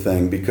doing the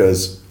thing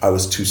because I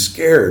was too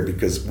scared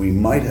because we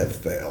might have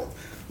failed.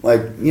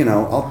 Like, you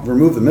know, I'll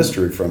remove the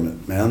mystery from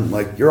it, man.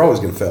 Like, you're always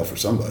going to fail for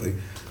somebody.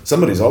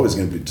 Somebody's always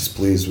going to be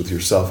displeased with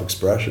your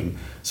self-expression.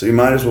 So you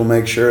might as well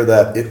make sure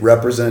that it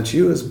represents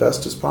you as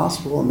best as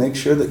possible and make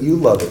sure that you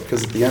love it.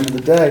 Because at the end of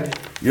the day,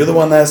 you're the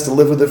one that has to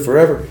live with it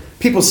forever.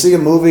 People see a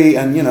movie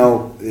and, you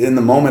know, in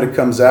the moment it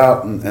comes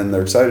out and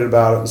they're excited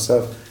about it and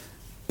stuff.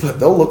 But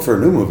they'll look for a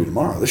new movie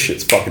tomorrow. This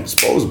shit's fucking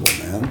disposable,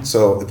 man.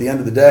 So at the end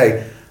of the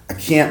day, I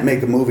can't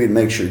make a movie and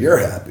make sure you're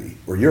happy,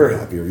 or you're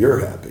happy, or you're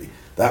happy.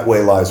 That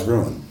way lies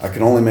ruin. I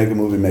can only make a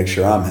movie and make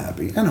sure I'm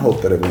happy and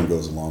hope that everyone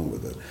goes along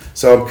with it.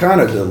 So kind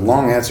of the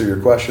long answer to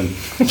your question.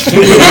 I'm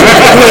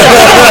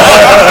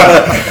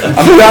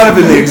kind of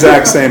in the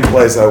exact same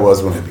place I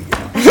was when I began.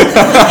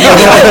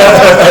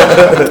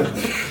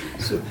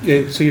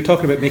 So you're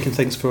talking about making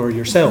things for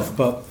yourself,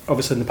 but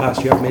obviously in the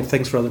past you have made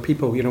things for other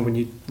people. You know, when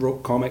you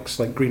wrote comics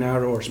like Green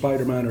Arrow or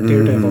Spider-Man or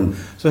Daredevil.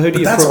 So how do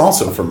you? That's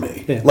also for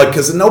me. Yeah. Like,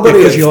 because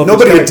nobody at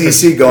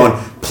DC going,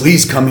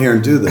 please come here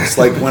and do this.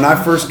 Like when I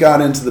first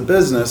got into the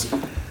business,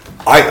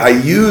 I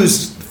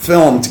used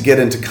film to get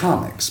into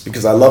comics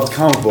because I loved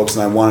comic books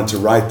and I wanted to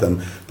write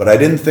them, but I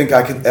didn't think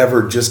I could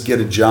ever just get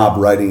a job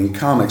writing in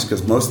comics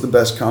because most of the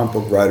best comic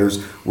book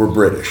writers were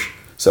British.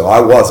 So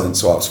I wasn't,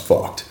 so I was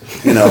fucked.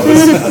 You know,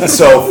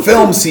 so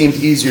film seemed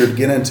easier to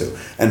get into,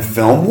 and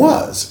film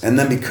was. And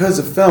then because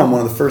of film, one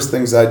of the first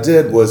things I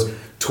did was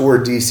tour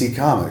DC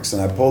Comics,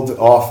 and I pulled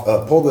off.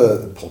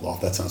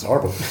 That sounds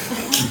horrible,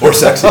 or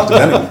sexy,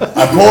 depending.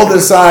 I pulled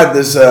aside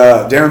this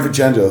Darren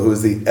Vicendo, who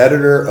was the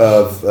editor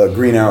of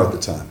Green Arrow at the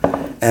time.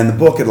 And the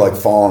book had like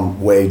fallen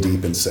way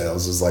deep in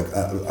sales. It was like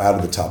out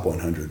of the top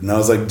 100. And I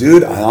was like,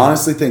 dude, I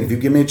honestly think if you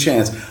give me a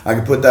chance, I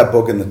could put that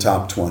book in the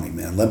top 20,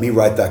 man. Let me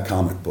write that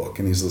comic book.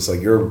 And he's just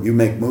like, you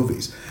make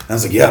movies. And I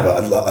was like, yeah,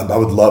 but I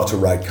would love to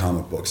write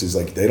comic books. He's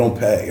like, they don't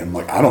pay. And I'm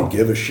like, I don't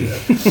give a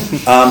shit.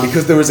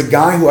 Because there was a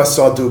guy who I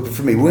saw do it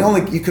for me.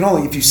 You can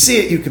only, if you see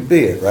it, you can be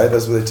it, right?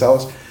 That's what they tell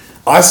us.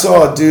 I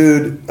saw a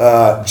dude,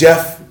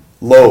 Jeff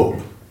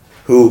Loeb,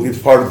 who is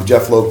part of the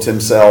Jeff Loeb, Tim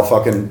Sale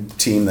fucking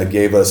team that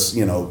gave us,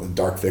 you know,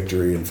 Dark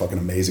Victory and fucking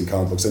amazing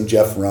comic books. And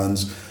Jeff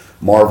runs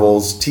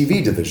Marvel's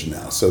TV division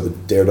now. So the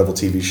Daredevil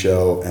TV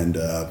show and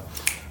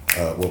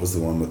what was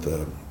the one with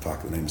the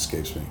name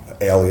escapes me.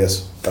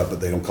 Alias, but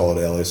they don't call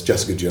it Alias.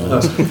 Jessica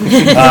Jones.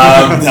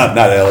 Not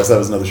Alias, that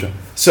was another show.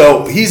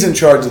 So he's in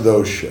charge of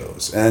those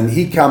shows. And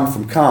he come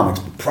from comics.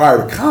 But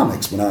prior to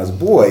comics, when I was a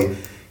boy,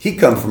 he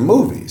come from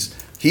movies.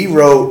 He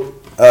wrote,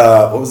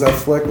 what was that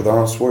flick with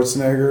Arnold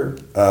Schwarzenegger?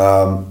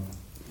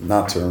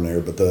 Not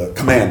Terminator, but the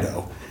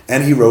Commando.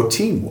 And he wrote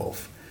Teen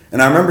Wolf.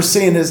 And I remember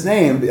seeing his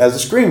name as a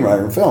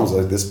screenwriter in films.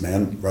 Like, this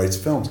man writes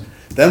films.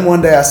 Then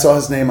one day I saw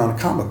his name on a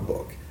comic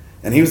book.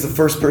 And he was the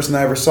first person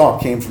I ever saw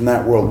came from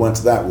that world, went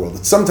to that world.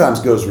 It sometimes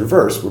goes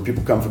reverse, where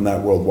people come from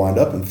that world, wind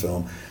up in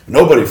film.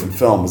 Nobody from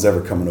film was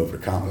ever coming over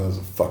to comics. It was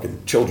a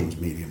fucking children's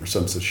medium or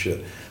some such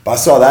shit. But I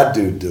saw that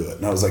dude do it.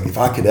 And I was like, if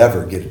I could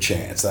ever get a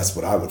chance, that's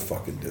what I would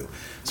fucking do.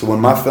 So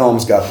when my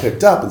films got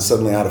picked up and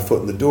suddenly I had a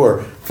foot in the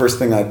door, first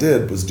thing I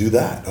did was do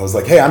that. I was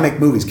like, hey, I make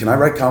movies. Can I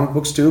write comic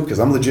books too? Because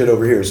I'm legit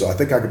over here, so I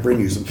think I could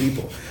bring you some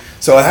people.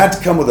 So I had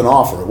to come with an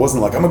offer. It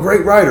wasn't like, I'm a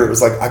great writer. It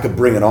was like, I could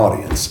bring an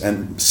audience.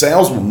 And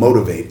sales will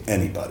motivate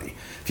anybody.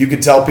 If you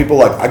could tell people,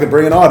 like, I could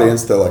bring an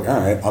audience, they're like, all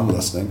right, I'm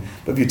listening.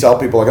 But if you tell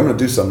people, like, I'm going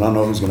to do something, I don't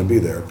know who's going to be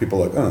there,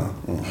 people are like, well,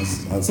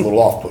 that's a little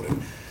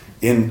off-putting.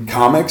 In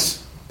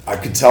comics, I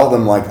could tell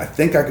them, like, I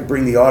think I could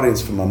bring the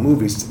audience from my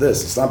movies to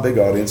this. It's not a big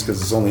audience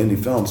because it's only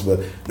indie films, but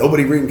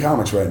nobody reading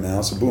comics right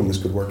now, so boom,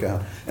 this could work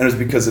out. And it was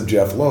because of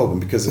Jeff Loeb,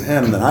 and because of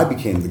him, then I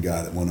became the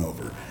guy that went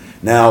over.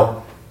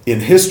 Now,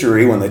 in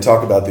history, when they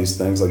talk about these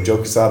things, like Joe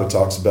Quesada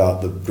talks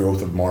about the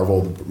growth of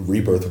Marvel, the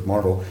rebirth of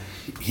Marvel,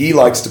 he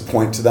likes to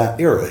point to that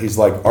era. He's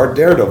like, our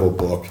Daredevil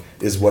book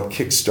is what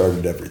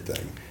kickstarted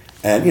everything.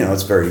 And, you know,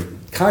 it's very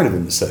kind of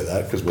him to say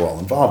that because we're all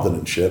involved in it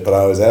and shit, but I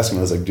always ask him,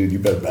 I was like, dude, you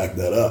better back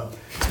that up.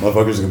 These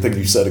motherfuckers are going to think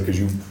you said it because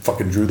you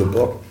fucking drew the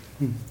book.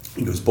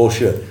 He goes,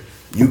 bullshit.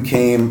 You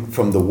came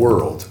from the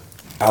world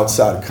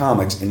outside of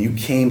comics, and you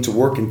came to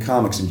work in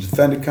comics, and you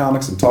defended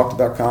comics and talked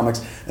about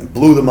comics and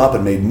blew them up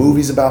and made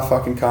movies about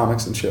fucking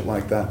comics and shit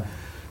like that.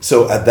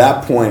 So at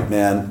that point,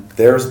 man,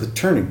 there's the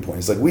turning point.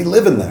 He's like, we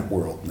live in that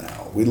world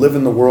now. We live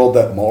in the world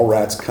that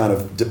Mallrats kind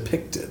of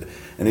depicted.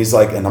 And he's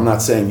like, and I'm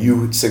not saying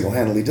you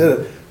single-handedly did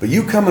it, but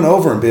you coming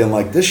over and being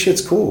like, this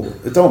shit's cool.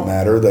 It don't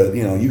matter that,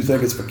 you know, you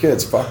think it's for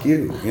kids. Fuck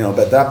you. You know,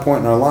 but at that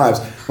point in our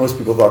lives, most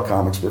people thought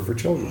comics were for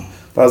children.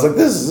 But I was like,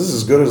 this is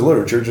as good as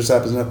literature, it just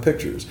happens to have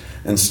pictures.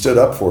 And stood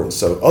up for it. And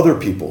so other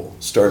people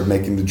started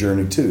making the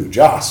journey too.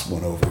 Joss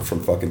went over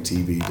from fucking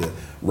TV to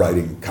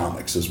writing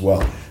comics as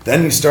well.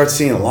 Then you start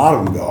seeing a lot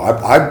of them go.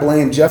 I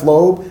blame Jeff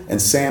Loeb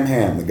and Sam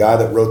Hamm, the guy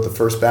that wrote the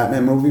first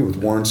Batman movie with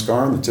Warren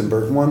Scarn, the Tim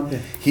Burton one. Yeah.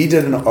 He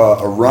did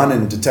a run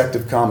in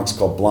Detective Comics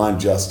called Blind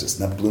Justice,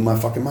 and that blew my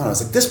fucking mind. I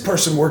was like, this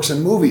person works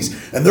in movies,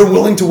 and they're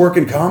willing to work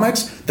in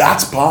comics?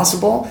 That's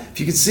possible? If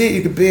you could see it,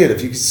 you could be it.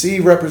 If you could see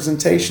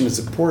representation, it's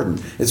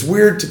important. It's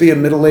weird to be a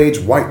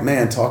middle-aged white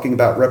man talking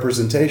about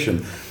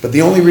representation, but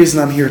the only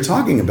reason I'm here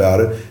talking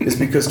about it is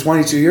because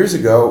 22 years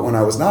ago, when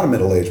I was not a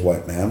middle-aged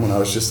white man, when I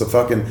was just a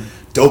fucking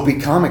dopey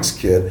comics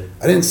kid,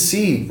 I didn't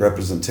see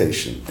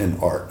representation in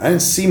art. I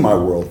didn't see my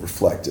world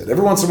reflected.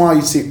 Every once in a while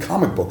you see a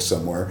comic book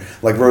somewhere,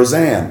 like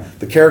Roseanne.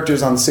 The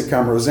characters on the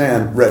sitcom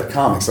Roseanne read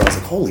comics. I was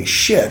like, holy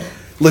shit,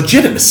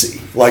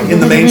 legitimacy, like in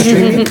the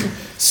mainstream.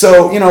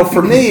 So,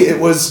 for me, it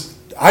was,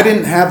 I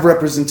didn't have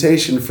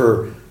representation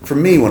for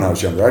me when I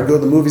was younger. I'd go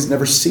to the movies,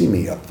 never see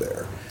me up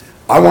there.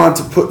 I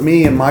wanted to put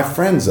me and my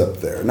friends up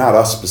there, not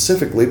us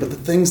specifically, but the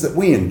things that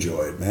we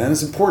enjoyed, man.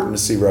 It's important to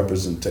see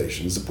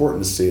representation. It's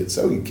important to see it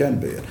so you can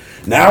be it.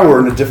 Now we're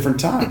in a different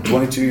time.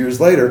 22 years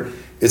later,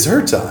 it's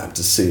her time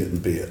to see it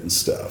and be it and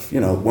stuff.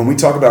 When we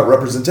talk about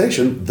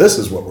representation, this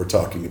is what we're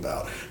talking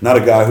about. Not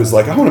a guy who's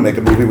like, I want to make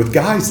a movie with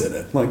guys in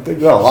it. Like, they've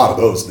got a lot of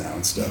those now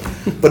and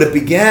stuff. But it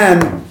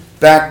began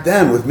back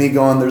then with me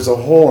going, there's a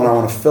hole and I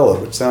want to fill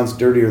it, which sounds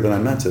dirtier than I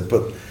meant it,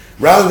 but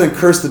rather than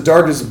curse the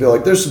darkness and be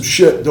like, there's some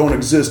shit that don't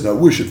exist and I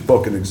wish it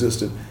fucking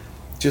existed,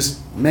 just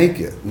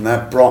make it. And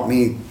that brought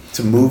me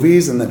to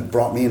movies, and then it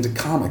brought me into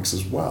comics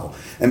as well.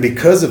 And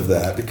because of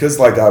that, because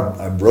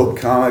I wrote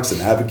comics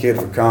and advocated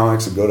for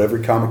comics and go to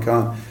every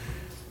Comic-Con,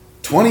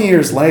 20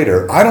 years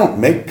later, I don't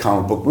make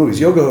comic book movies.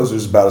 Yoga Hosers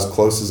is about as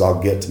close as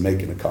I'll get to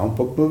making a comic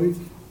book movie.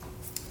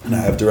 And I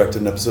have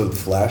directed an episode of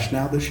The Flash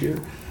now this year.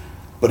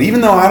 But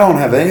even though I don't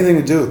have anything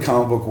to do with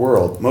comic book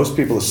world, most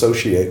people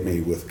associate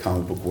me with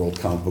comic book world,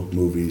 comic book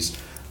movies.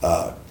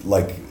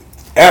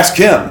 Ask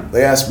him.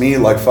 They ask me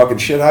like fucking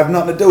shit I have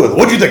nothing to do with it.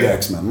 What do you think of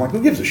X-Men? I'm like,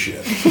 who gives a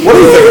shit? What do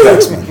you think of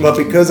X-Men? But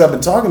because I've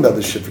been talking about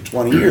this shit for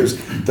 20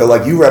 years, they're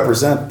like, you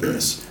represent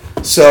this.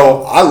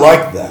 So I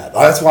like that.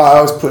 That's why I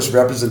always push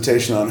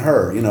representation on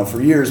her.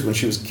 For years when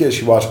she was a kid,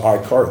 she watched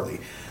iCarly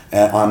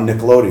on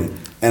Nickelodeon.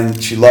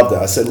 And she loved it.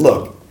 I said,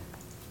 look,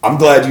 I'm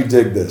glad you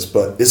dig this,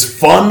 but it's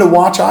fun to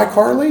watch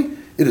iCarly.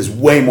 It is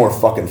way more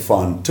fucking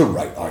fun to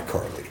write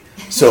iCarly.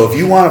 So if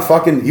you want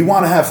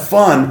to have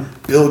fun,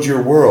 build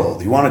your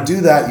world. You want to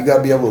do that, you got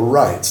to be able to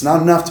write. It's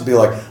not enough to be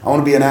like, I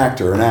want to be an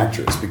actor or an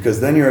actress, because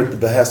then you're at the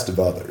behest of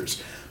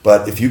others.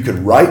 But if you could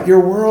write your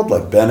world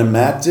like Ben and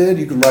Matt did,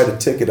 you can write a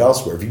ticket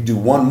elsewhere. If you do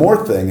one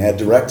more thing, add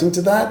directing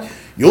to that,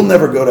 you'll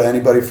never go to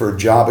anybody for a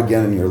job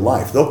again in your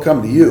life. They'll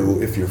come to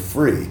you if you're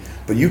free.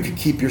 But you could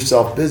keep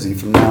yourself busy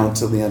from now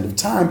until the end of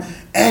time,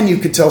 and you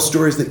could tell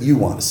stories that you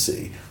want to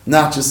see,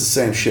 not just the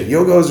same shit.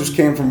 Yoga Hosers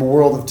came from a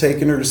world of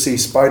taking her to see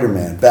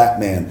Spider-Man,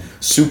 Batman,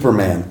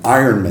 Superman,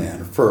 Iron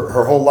Man for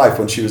her whole life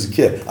when she was a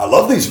kid. I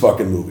love these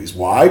fucking movies.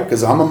 Why?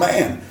 Because I'm a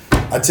man.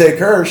 I take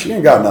her, she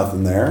ain't got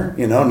nothing there,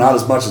 not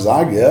as much as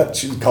I get.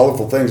 She's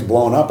colorful things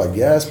blowing up, I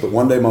guess. But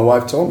one day my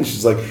wife told me,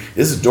 she's like,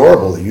 it's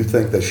adorable that you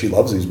think that she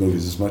loves these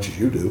movies as much as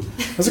you do.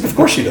 I was like, of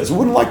course she does. Who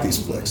wouldn't like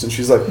these flicks? And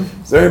she's like,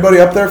 is there anybody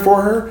up there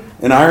for her?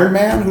 An Iron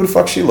Man? Who the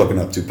fuck's she looking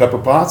up to? Pepper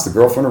Potts, the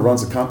girlfriend who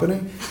runs the company?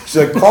 She's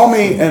like, call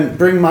me and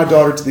bring my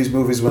daughter to these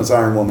movies when it's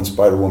Iron Woman,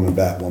 Spider Woman,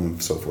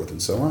 Batwoman, so forth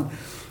and so on.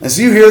 And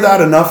so you hear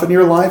that enough in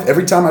your life.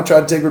 Every time I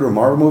tried to take her to a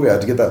Marvel movie, I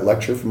had to get that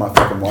lecture from my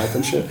fucking wife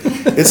and shit.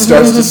 It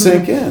starts to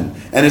sink in.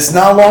 And it's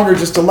no longer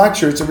just a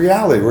lecture, it's a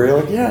reality where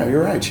you're like, yeah,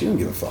 you're right, she didn't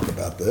give a fuck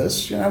about this.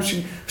 She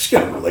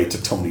can't relate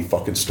to Tony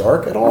fucking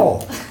Stark at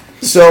all.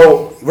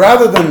 So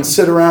rather than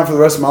sit around for the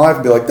rest of my life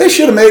and be like, they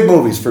should have made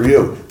movies for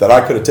you that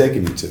I could have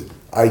taken you to.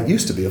 I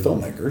used to be a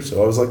filmmaker,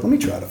 so I was like, let me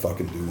try to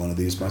fucking do one of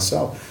these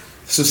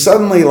myself. So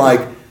suddenly,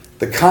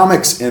 the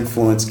comics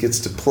influence gets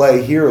to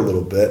play here a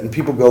little bit, and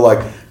people go like,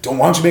 why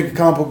don't you make a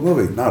comic book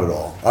movie? Not at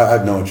all. I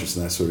have no interest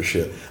in that sort of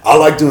shit. I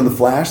like doing The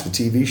Flash, the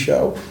TV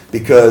show,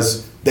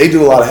 because they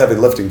do a lot of heavy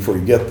lifting before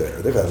you get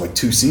there. They've had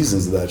 2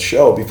 seasons of that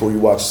show before you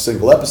watch a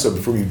single episode,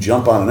 before you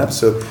jump on an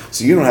episode,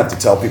 so you don't have to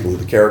tell people who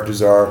the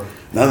characters are.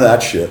 None of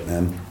that shit,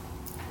 man.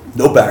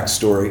 No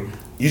backstory.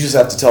 You just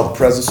have to tell the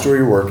present story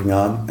you're working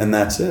on, and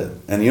that's it.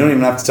 And you don't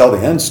even have to tell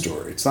the end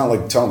story. It's not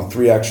like telling the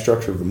 3-act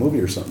structure of a movie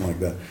or something like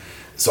that.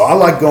 So I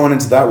like going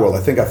into that world. I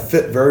think I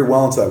fit very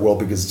well into that world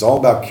because it's all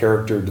about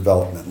character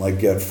development.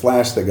 Like at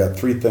Flash, they got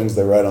 3 things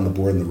they write on the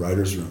board in the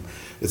writer's room.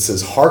 It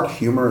says heart,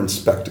 humor, and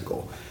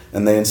spectacle.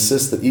 And they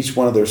insist that each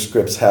one of their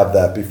scripts have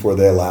that before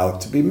they allow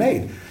it to be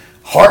made.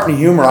 Heart and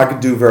humor I could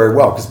do very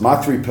well because my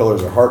 3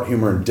 pillars are heart,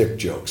 humor, and dick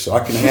jokes. So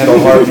I can handle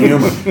heart and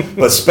humor.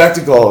 But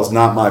spectacle is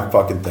not my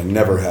fucking thing.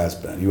 Never has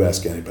been. You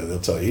ask anybody, they'll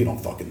tell you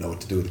don't fucking know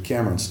what to do with the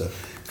camera and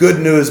stuff.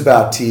 Good news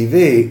about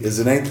TV is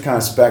it ain't the kind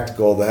of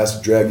spectacle that has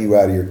to drag you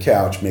out of your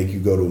couch, make you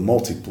go to a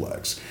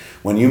multiplex.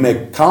 When you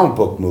make comic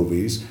book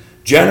movies,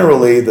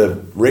 Generally,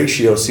 the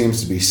ratio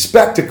seems to be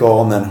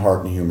spectacle and then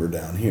heart and humor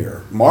down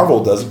here.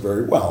 Marvel does it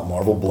very well.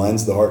 Marvel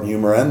blends the heart and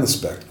humor and the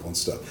spectacle and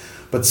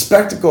stuff. But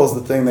spectacle is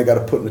the thing they got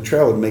to put in the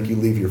trailer to make you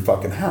leave your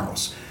fucking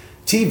house.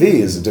 TV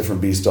is a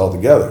different beast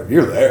altogether.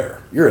 You're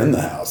there. You're in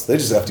the house. They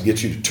just have to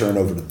get you to turn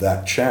over to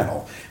that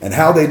channel. And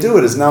how they do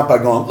it is not by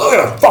going, look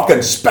at a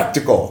fucking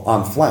spectacle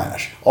on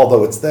Flash,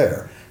 although it's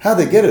there. How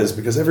they get it is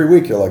because every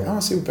week you're like, I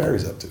want to see what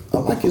Barry's up to. I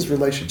like his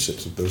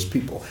relationships with those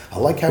people. I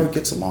like how he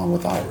gets along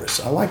with Iris.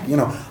 I like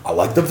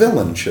the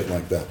villain and shit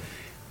like that.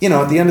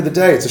 At the end of the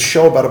day, it's a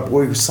show about a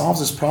boy who solves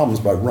his problems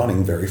by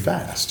running very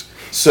fast.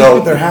 So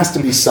there has to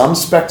be some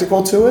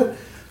spectacle to it,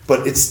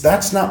 but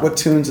that's not what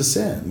tunes us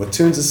in. What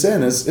tunes us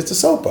in is it's a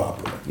soap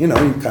opera. You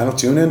kind of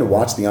tune in to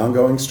watch the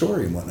ongoing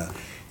story and whatnot.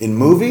 In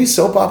movies,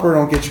 soap opera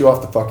don't get you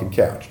off the fucking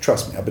couch.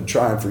 Trust me, I've been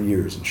trying for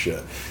years and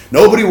shit.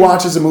 Nobody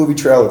watches a movie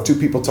trailer of two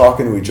people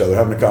talking to each other,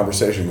 having a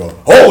conversation, going,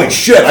 holy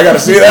shit, I gotta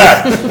see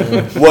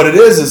that. What it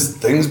is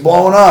things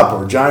blowing up,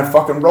 or a giant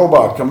fucking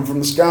robot coming from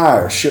the sky,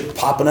 or shit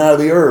popping out of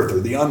the earth, or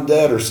the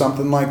undead, or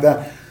something like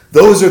that.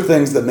 Those are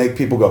things that make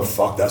people go,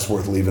 fuck, that's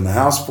worth leaving the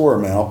house for,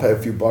 man. I'll pay a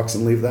few bucks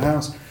and leave the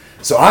house.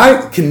 So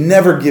I can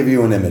never give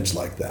you an image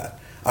like that.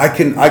 I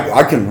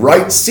can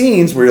write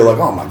scenes where you're like,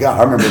 oh my God,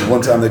 I remember the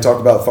one time they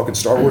talked about fucking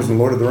Star Wars and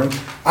Lord of the Rings.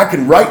 I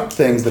can write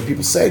things that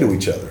people say to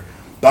each other.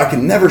 But I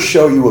can never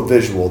show you a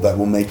visual that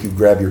will make you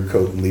grab your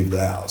coat and leave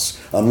the house.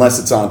 Unless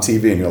it's on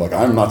TV and you're like,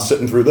 I'm not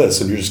sitting through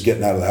this, and you're just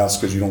getting out of the house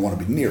because you don't want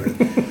to be near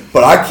it.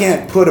 But I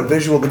can't put a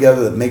visual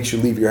together that makes you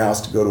leave your house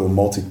to go to a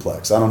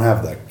multiplex. I don't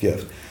have that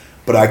gift.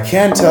 But I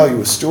can tell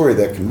you a story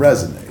that can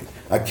resonate.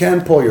 I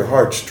can pull your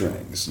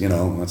heartstrings,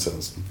 that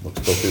sounds, let's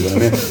go through what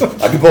I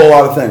mean. I can pull a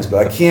lot of things,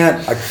 but I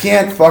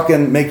can't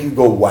fucking make you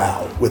go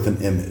wow with an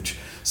image.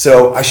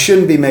 So I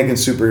shouldn't be making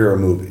superhero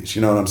movies,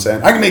 you know what I'm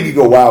saying? I can make you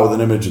go wow with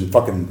an image and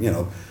fucking,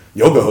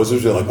 yoga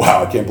hosers are like,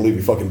 wow, I can't believe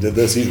he fucking did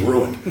this, he's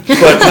ruined.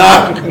 But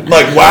not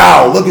like,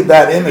 wow, look at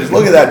that image,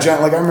 look at that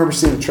giant, like I remember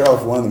seeing a trailer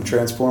for one of them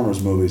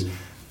Transformers movies,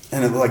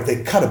 and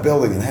they cut a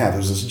building in half. There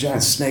was this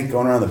giant snake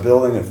going around the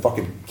building and it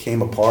fucking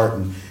came apart,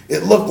 and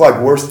it looked like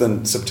worse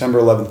than September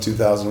 11th,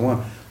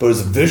 2001, but it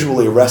was a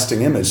visually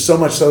arresting image, so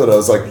much so that I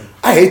was like,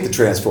 I hate the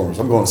Transformers,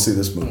 I'm going to see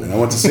this movie. And I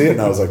went to see it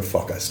and I was like,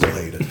 fuck, I still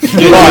hate it.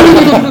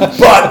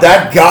 But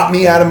that got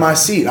me out of my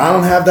seat. I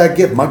don't have that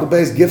gift. Michael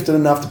Bay's gifted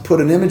enough to put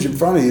an image in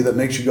front of you that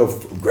makes you go,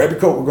 grab your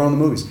coat, we're going to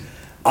the movies.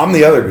 I'm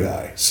the other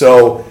guy.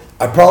 So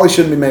I probably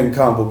shouldn't be making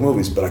comic book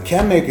movies, but I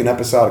can make an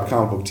episodic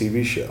comic book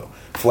TV show.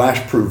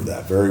 Flash proved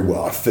that very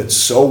well. I fit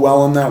so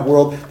well in that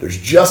world. There's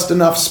just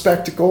enough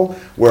spectacle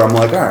where I'm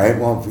like, all right,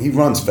 well, he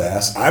runs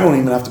fast. I don't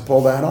even have to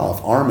pull that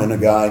off. Armin, a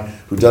guy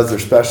who does their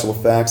special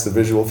effects, the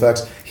visual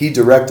effects, he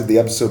directed the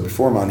episode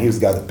before mine. He was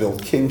the guy that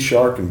built King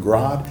Shark and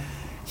Grodd.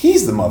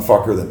 He's the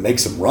motherfucker that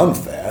makes him run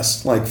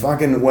fast. Like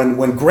fucking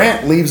when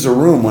Grant leaves a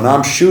room when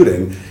I'm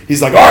shooting,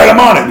 he's like, all right,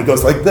 I'm on it. And he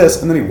goes like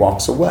this, and then he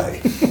walks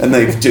away. And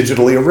they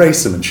digitally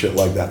erase him and shit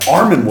like that.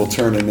 Armin will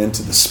turn him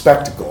into the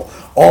spectacle.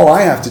 All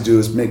I have to do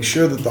is make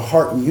sure that the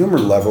heart and humor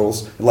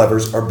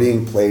levers are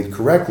being played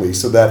correctly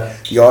so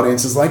that the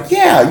audience is like,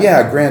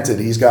 yeah, granted,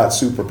 he's got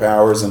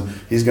superpowers and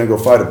he's going to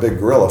go fight a big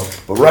gorilla.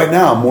 But right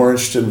now, I'm more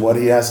interested in what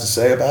he has to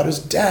say about his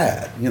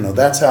dad.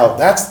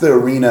 That's the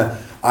arena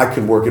I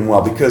can work in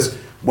well. Because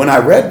when I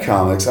read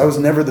comics, I was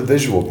never the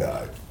visual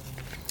guy.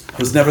 I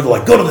was never the,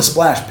 go to the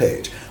splash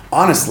page.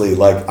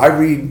 Honestly, I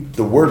read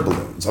the word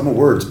balloons. I'm a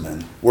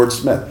wordsmith.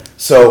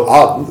 So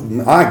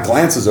I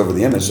glances over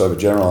the image, so I have a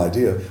general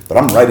idea, but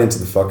I'm right into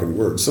the fucking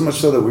words. So much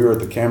so that we were at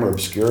the Camera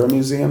Obscura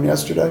Museum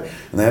yesterday,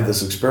 and they have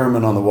this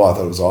experiment on the wall. I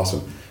thought it was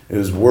awesome. It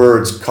was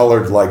words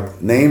colored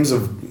like names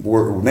of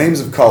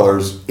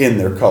colors in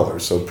their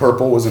colors. So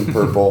purple was in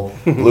purple,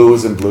 blue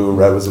was in blue,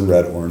 red was in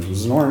red, orange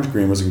was in orange,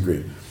 green was in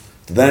green.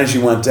 Then as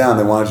you went down,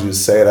 they wanted you to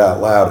say it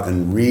out loud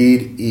and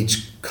read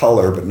each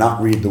color, but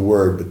not read the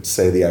word, but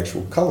say the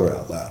actual color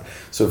out loud.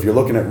 So if you're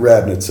looking at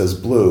red and it says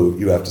blue,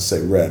 you have to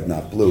say red,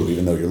 not blue,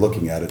 even though you're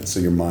looking at it, and so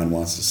your mind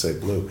wants to say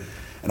blue.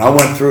 And I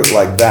went through it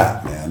like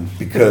that, man,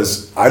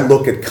 because I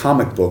look at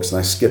comic books and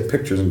I skip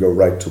pictures and go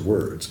right to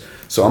words.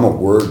 So I'm a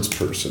words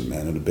person,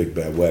 man, in a big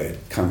bad way.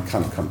 It kind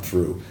of come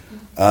through.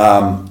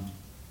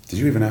 Did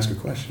you even ask a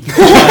question?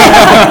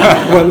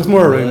 Well, it was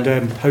more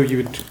around how you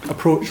would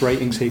approach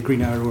writing, say,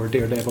 Green Arrow or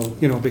Daredevil,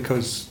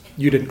 because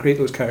you didn't create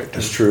those characters.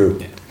 That's true.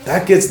 Yeah.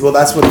 That's what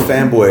the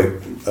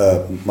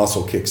fanboy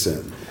muscle kicks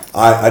in.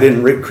 I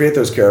didn't create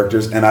those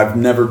characters, and I've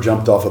never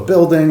jumped off a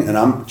building, and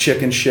I'm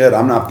chicken shit.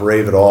 I'm not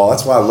brave at all.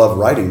 That's why I love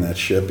writing that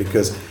shit,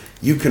 because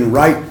you can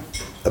write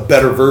a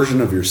better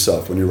version of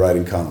yourself when you're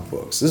writing comic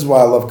books. This is why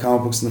I love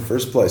comic books in the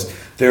first place.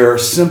 There are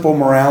simple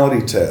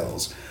morality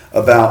tales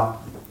about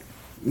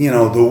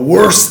the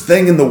worst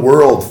thing in the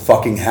world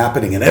fucking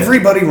happening and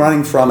everybody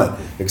running from it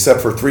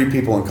except for 3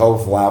 people in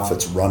colorful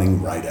outfits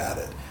running right at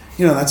it.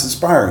 That's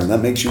inspiring. That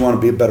makes you want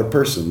to be a better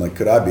person. Like,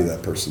 could I be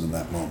that person in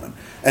that moment?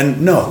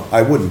 And no,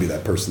 I wouldn't be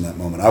that person in that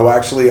moment. I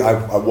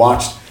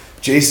watched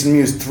Jason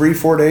Mewes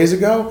 3-4 days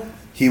ago.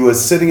 He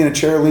was sitting in a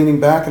chair leaning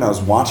back and I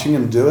was watching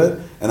him do it.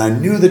 and I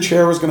knew the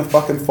chair was going to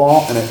fucking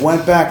fall, and it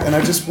went back, and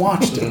I just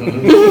watched it.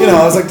 You know,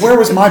 I was like, where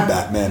was my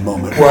Batman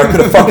moment where I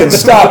could have fucking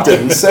stopped it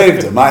and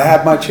saved him? I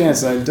had my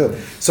chance, and I didn't do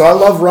it. So I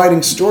love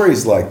writing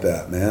stories like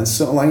that, man.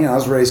 So, like, you know, I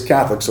was raised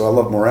Catholic, so I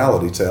love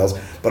morality tales,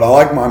 but I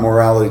like my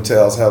morality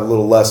tales have a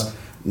little less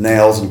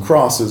nails and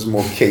crosses,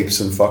 more capes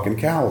and fucking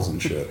cowls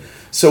and shit.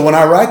 So when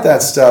I write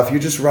that stuff, you're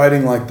just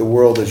writing like the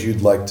world as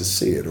you'd like to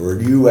see it, or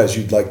you as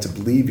you'd like to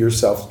believe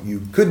yourself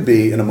you could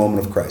be in a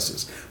moment of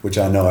crisis, which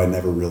I know I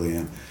never really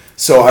am.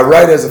 So I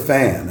write as a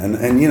fan,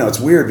 and you know, it's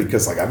weird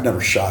because like I've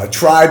never shot. I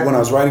tried when I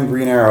was writing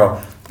Green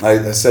Arrow,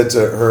 I said to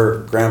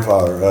her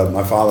grandfather,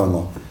 my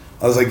father-in-law,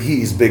 I was like,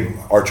 he's a big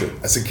archer.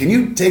 I said, can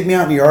you take me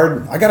out in the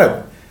yard?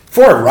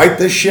 Before I write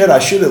this shit, I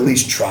should at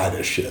least try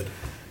this shit.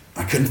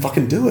 I couldn't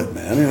fucking do it,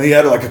 man. You know, he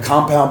had like a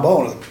compound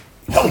bow, and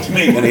helped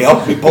me, and he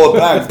helped me pull it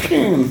back,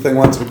 and the thing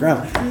went to the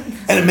ground.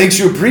 And it makes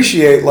you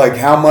appreciate like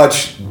how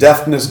much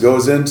deftness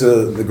goes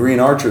into the Green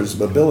Archer's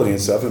ability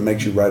and stuff. It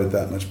makes you write it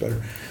that much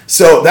better.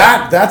 So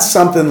that's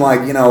something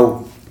like, you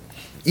know,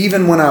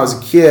 even when I was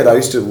a kid, I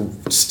used to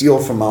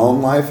steal from my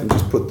own life and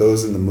just put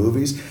those in the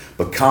movies.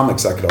 But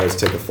comics, I could always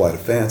take a flight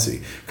of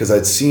fancy because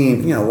I'd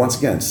seen, you know, once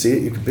again, see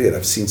it, you could be it.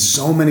 I've seen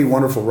so many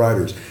wonderful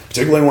writers,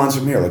 particularly ones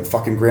from here, like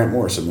fucking Grant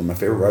Morrison, one of my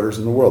favorite writers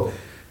in the world,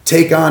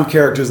 take on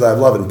characters that I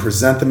love and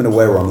present them in a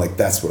way where I'm like,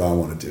 that's what I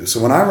want to do.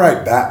 So when I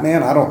write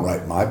Batman, I don't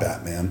write my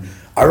Batman.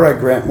 I write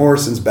Grant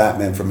Morrison's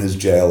Batman from his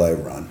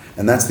JLA run.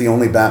 And that's the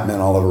only Batman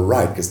I'll ever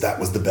write because that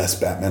was the best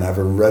Batman I've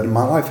ever read in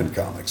my life in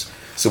comics.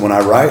 So when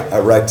I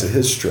write to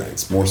his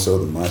strengths more so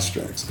than my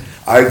strengths.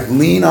 I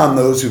lean on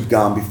those who've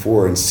gone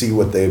before and see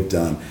what they've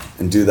done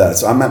and do that.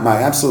 So I'm at my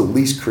absolute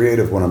least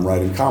creative when I'm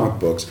writing comic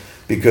books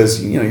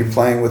because, you know, you're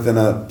playing within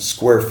a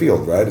square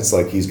field, right? It's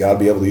like he's got to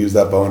be able to use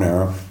that bow and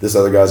arrow. This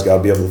other guy's got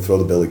to be able to throw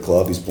the billy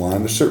club. He's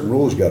blind. There's certain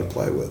rules you got to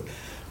play with.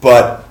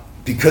 But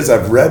because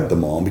I've read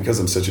them all and because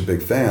I'm such a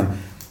big fan,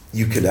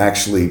 you could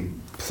actually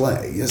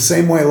play. The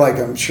same way, like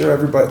I'm sure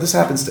everybody, this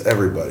happens to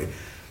everybody.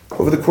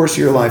 Over the course of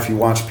your life, you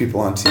watch people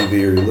on TV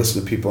or you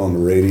listen to people on the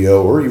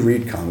radio or you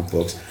read comic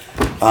books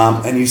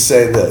and you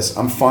say this,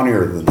 I'm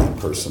funnier than that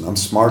person. I'm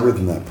smarter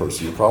than that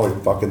person. You're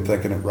probably fucking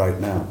thinking it right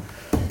now.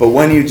 But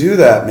when you do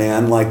that,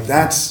 man, like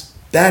that's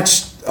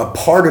a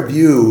part of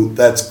you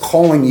that's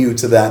calling you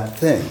to that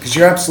thing. Because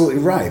you're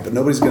absolutely right, but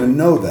nobody's going to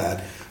know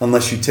that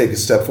unless you take a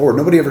step forward.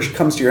 Nobody ever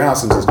comes to your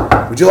house and says,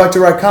 would you like to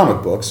write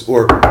comic books?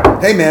 Or,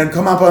 hey man,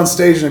 come up on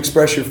stage and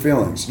express your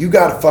feelings. You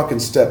got to fucking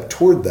step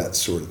toward that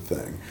sort of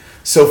thing.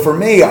 So for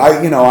me,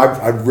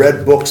 I've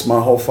read books my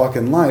whole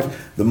fucking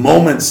life. The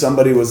moment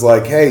somebody was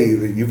like, hey,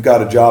 you've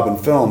got a job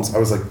in films, I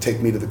was like,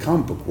 take me to the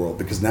comic book world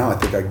because now I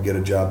think I can get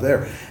a job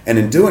there. And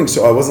in doing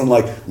so, I wasn't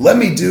like, let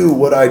me do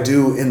what I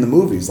do in the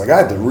movies. Like I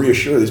had to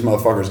reassure these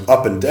motherfuckers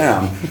up and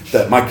down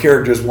that my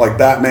characters like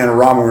Batman and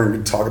Robin were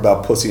going to talk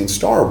about pussy in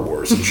Star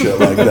Wars and shit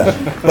like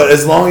that. But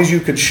as long as you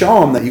could show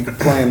them that you could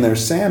play in their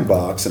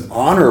sandbox and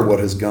honor what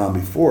has gone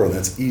before,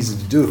 that's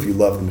easy to do if you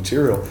love the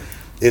material.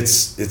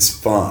 It's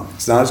fun.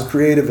 It's not as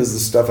creative as the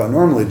stuff I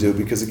normally do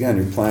because, again,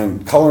 you're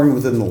coloring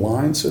within the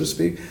lines, so to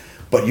speak,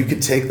 but you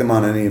could take them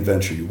on any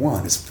adventure you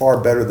want. It's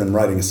far better than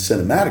writing a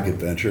cinematic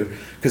adventure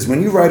because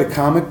when you write a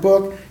comic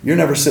book, you're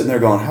never sitting there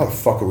going, how the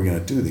fuck are we going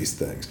to do these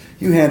things?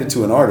 You hand it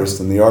to an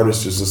artist, and the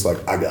artist is just like,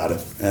 I got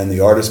it. And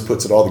the artist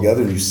puts it all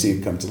together, and you see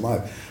it come to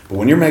life. But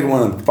when you're making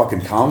one of them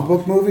fucking comic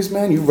book movies,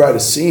 man, you write a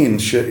scene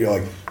and shit, you're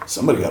like,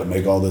 somebody got to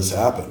make all this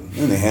happen.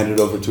 And they hand it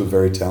over to a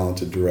very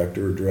talented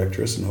director or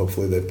directress, and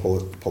hopefully they pull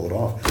it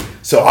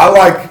off. So I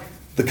like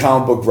the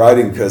comic book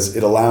writing because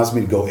it allows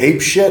me to go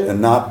ape shit and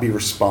not be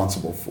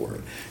responsible for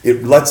it.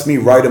 It lets me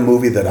write a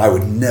movie that I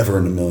would never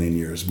in a million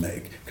years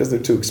make because they're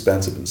too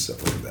expensive and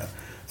stuff like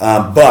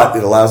that. But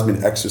it allows me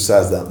to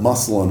exercise that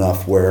muscle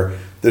enough where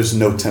there's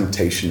no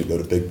temptation to go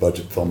to big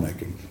budget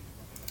filmmaking.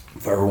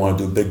 If I ever want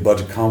to do a big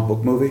budget comic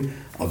book movie,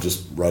 I'll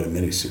just write a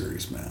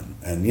miniseries, man.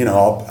 And, you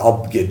know,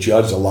 I'll get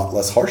judged a lot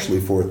less harshly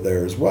for it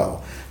there as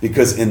well.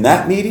 Because in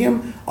that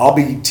medium, I'll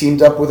be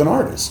teamed up with an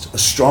artist, a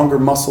stronger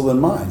muscle than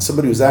mine,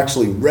 somebody who's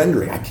actually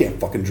rendering. I can't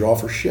fucking draw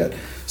for shit.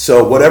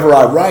 So whatever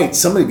I write,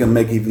 somebody's going to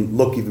make it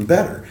look even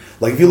better.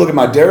 Like if you look at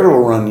my Daredevil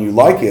run and you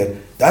like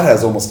it, that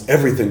has almost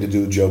everything to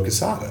do with Joe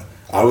Quesada.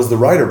 I was the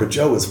writer, but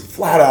Joe was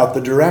flat out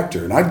the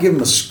director. And I'd give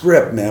him a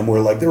script, man,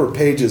 where like there were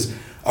pages.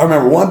 I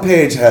remember one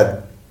page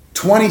had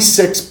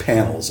 26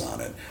 panels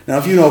on it. Now,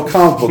 if you know a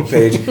comic book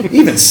page,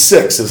 even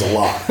 6 is a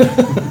lot.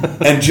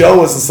 And Joe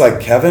was just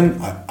like,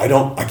 Kevin,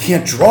 I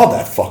can't draw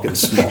that fucking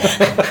small.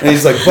 And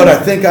he's like, but I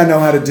think I know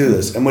how to do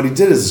this. And what he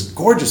did is this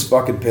gorgeous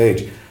fucking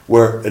page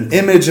where an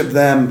image of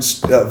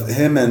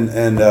him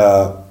and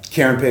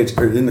Karen Page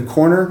are in the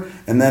corner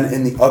and then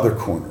in the other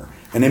corner.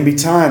 And in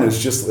between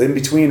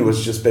it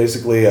was just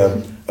basically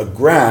a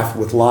graph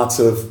with lots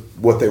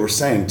of what they were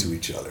saying to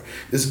each other.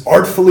 It's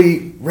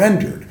artfully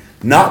rendered.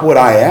 Not what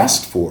I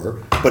asked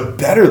for, but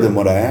better than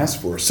what I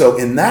asked for. So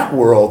in that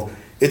world,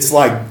 it's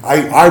like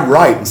I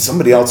write and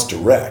somebody else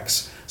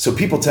directs. So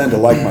people tend to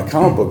like my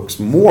comic books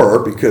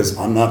more because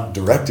I'm not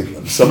directing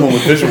them. Someone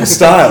with visual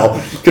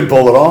style can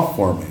pull it off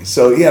for me.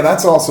 So yeah,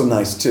 that's also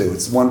nice too.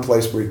 It's one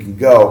place where you can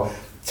go,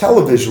 tell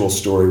a visual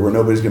story where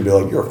nobody's going to be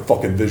like, you're a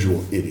fucking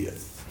visual idiot.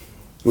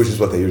 Which is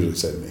what they usually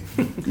say to me.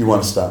 You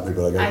want to stop me,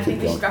 but I gotta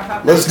keep going.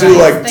 Let's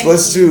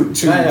do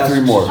two,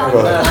 3 more. Go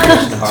ahead.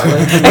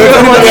 If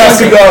somebody has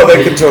to go,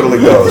 they can totally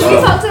go as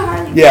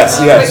well. Yes,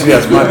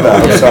 my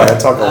bad. I'm sorry, I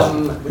talk a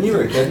lot. When you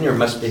were a kid and you were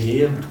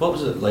misbehaved, what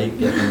was it like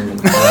giving a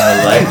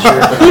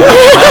lecture?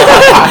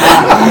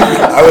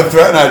 I would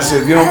threaten, I'd say,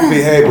 if you don't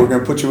behave, we're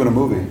going to put you in a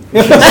movie.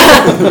 Is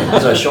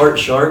it a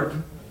sharp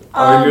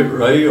argument,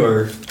 right?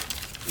 Or?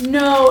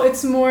 No,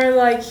 it's more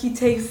like he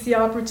takes the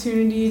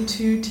opportunity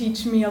to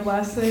teach me a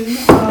lesson.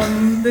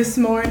 This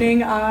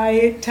morning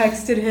I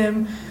texted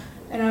him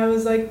and I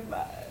was like,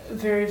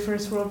 very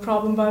first world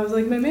problem, but I was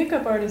like, my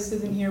makeup artist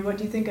isn't here, what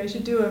do you think I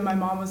should do? And my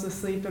mom was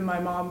asleep and my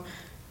mom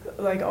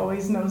like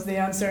always knows the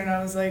answer, and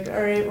I was like, all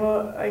right,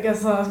 well, I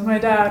guess I'll ask my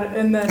dad.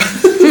 And then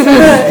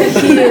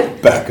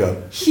back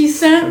up. He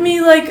sent me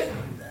like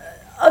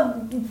a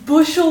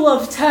bushel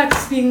of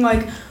text being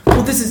like,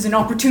 well, this is an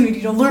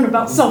opportunity to learn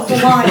about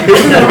self-reliance.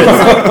 And I was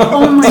like,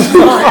 oh my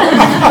god.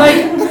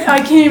 Like, I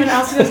can't even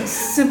ask a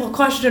simple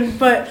question.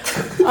 But,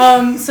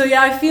 so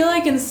yeah, I feel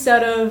like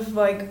instead of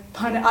like,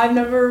 I've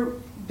never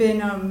been,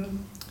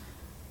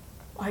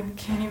 I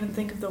can't even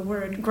think of the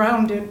word,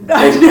 grounded.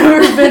 I've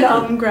never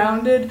been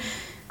grounded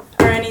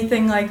or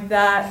anything like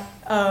that.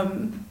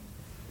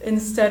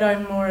 Instead,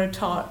 I'm more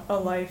taught a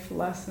life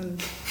lesson.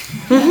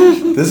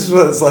 This is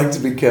what it's like to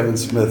be Kevin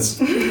Smith's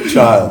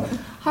child.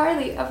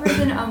 Harley, other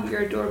than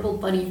your adorable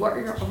bunny, what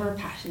are your other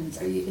passions?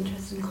 Are you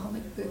interested in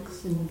comic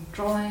books and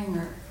drawing,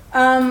 or?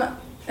 My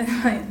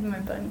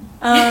bunny.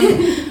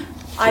 I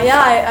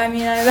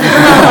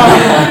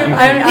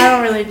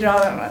don't really draw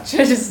that much.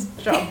 I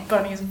just draw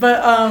bunnies.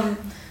 But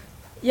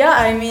yeah,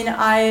 I mean,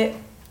 I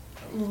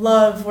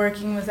love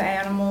working with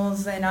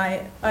animals, and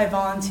I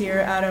volunteer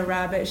at a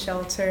rabbit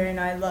shelter, and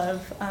I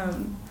love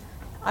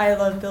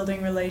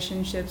building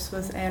relationships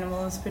with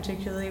animals,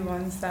 particularly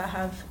ones that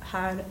have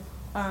had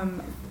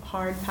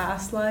hard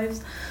past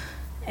lives.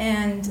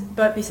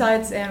 But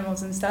besides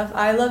animals and stuff,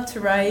 I love to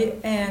write,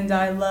 and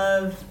I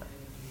love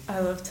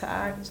to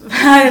act.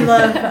 I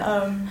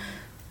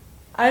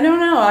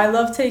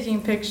love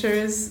taking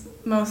pictures,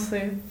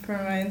 mostly for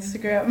my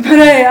Instagram, but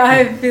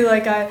I feel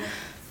like I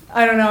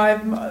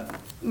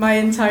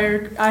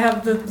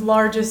have the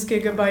largest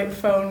gigabyte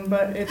phone,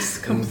 but it's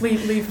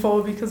completely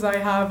full because I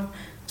have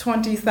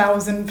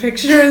 20,000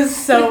 pictures,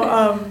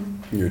 so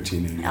You're a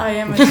teenager. I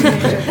am a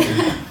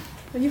teenager.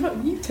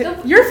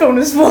 Your phone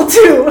is full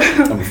too.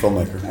 I'm a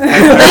filmmaker.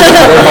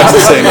 That's the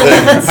same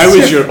thing. How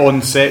is your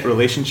on-set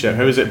relationship?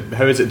 How is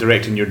it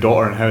directing your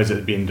daughter, and how is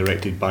it being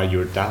directed by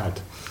your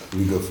dad?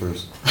 You go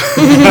first.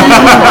 Make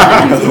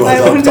him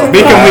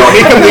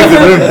leave the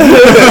room.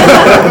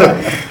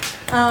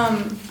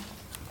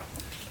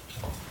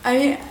 I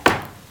mean,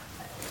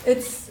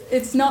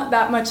 it's not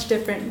that much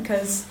different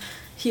because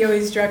he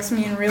always directs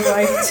me in real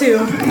life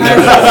too,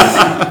 as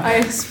I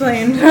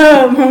explained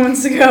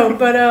moments ago.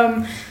 But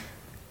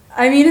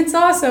I mean, it's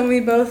awesome.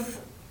 We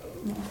both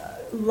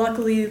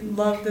luckily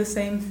love the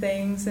same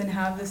things and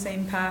have the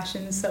same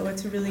passions, so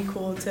it's really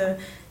cool to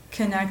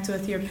connect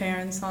with your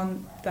parents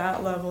on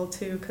that level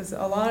too, because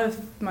a lot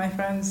of my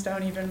friends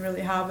don't even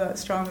really have that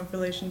strong of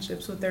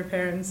relationships with their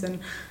parents, and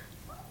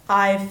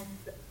I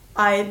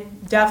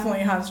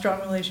definitely have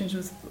strong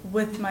relationships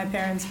with my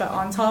parents, but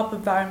on top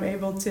of that, I'm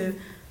able to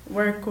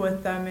work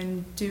with them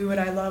and do what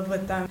I love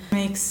with them. It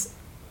makes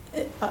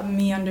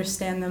me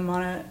understand them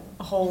on a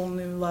whole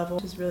new level,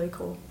 which is really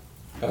cool.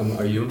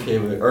 Are you okay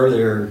with it?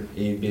 Earlier,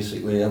 he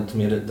basically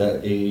intimated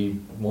that he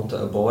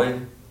wanted a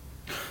boy,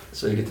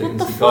 so you could take him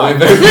to the comic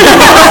book. When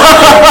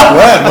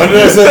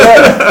did I say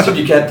that? So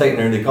you kept taking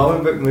her to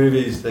comic book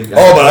movies. But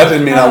I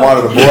didn't mean I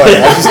wanted a boy.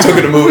 I just took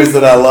her to movies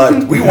that I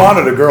liked. We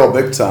wanted a girl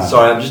big time.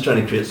 Sorry, I'm just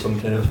trying to create some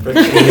kind of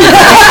friction.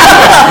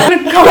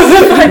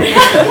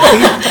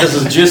 This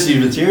is juicy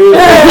material.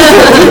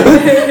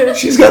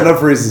 She's got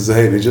enough reasons to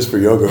hate me just for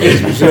yoga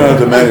reasons. She don't have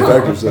to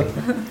manufacture stuff.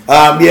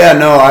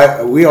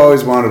 We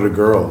always wanted a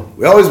girl.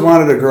 We always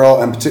wanted a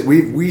girl, and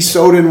we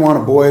so didn't want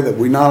a boy that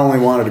we not only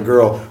wanted a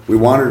girl, we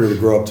wanted her to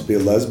grow up to be a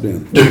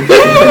lesbian.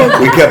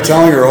 We kept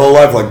telling her whole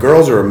life, like,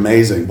 girls are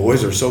amazing,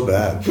 boys are so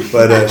bad.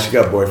 But she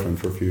got a boyfriend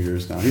for a few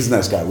years now. He's a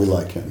nice guy. We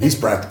like him. He's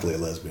practically a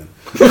lesbian.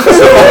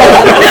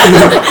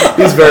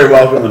 He's very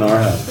welcome in our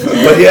house.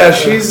 But yeah,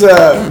 she's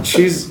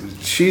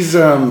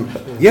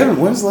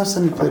when's the last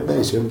time you played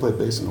bass? You haven't played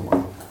bass in a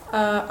while.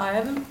 I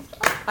haven't.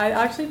 I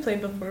actually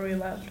played before we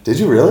left. Did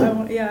you really?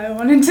 I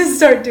wanted to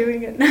start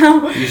doing it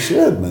now. You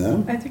should,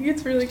 man. I think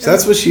it's really good. So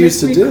that's what she used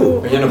to do. Cool.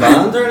 Are you in a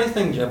band or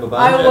anything? Do you have a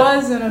band? I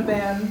was in a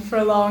band for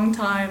a long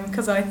time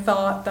because I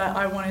thought that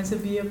I wanted to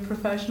be a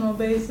professional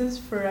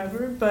bassist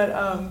forever, but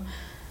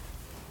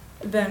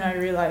then I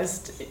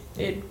realized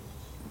it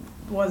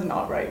was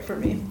not right for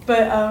me.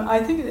 But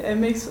I think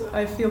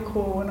I feel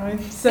cool when I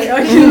say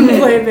I can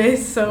play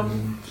bass. So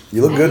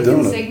you look good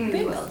doing it. Sing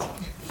really well.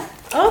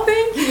 Oh, Oh,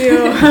 thank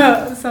you.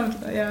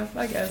 Yeah,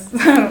 I guess.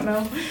 I don't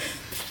know.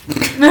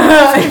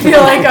 I feel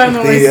like I'm the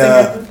worst singer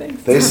of the thing.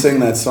 They sing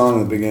that song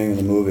at the beginning of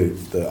the movie.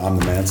 The "I'm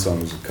the Man" song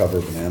was a cover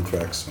of an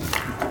Anthrax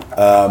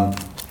song.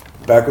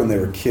 Back when they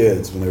were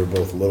kids, when they were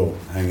both little,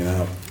 hanging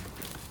out,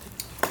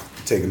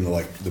 take them to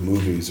like the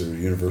movies or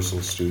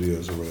Universal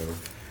Studios or whatever,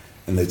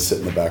 and they'd sit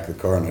in the back of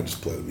the car and I'd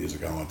just play the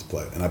music I wanted to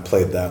play. And I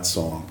played that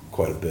song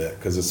quite a bit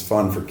because it's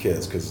fun for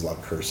kids because there's a lot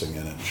of cursing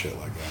in it and shit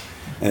like that.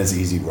 And it's an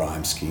easy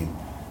rhyme scheme.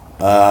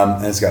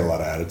 And it's got a lot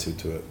of attitude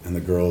to it. And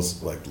the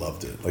girls like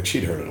loved it. Like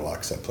she'd heard it a lot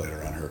because I played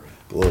around her.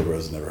 The little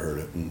girls never heard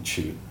it, and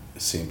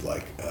it seemed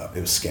like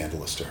it was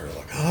scandalous to her.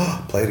 Like,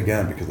 oh, play it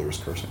again because there was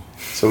cursing.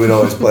 So we'd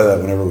always play that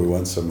whenever we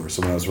went somewhere.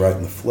 So when I was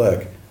writing the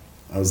flick,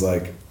 I was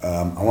like,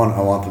 I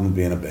want them to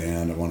be in a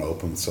band. I want to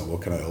open. So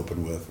what can I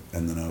open with?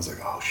 And then I was like,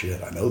 oh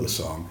shit, I know the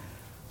song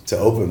to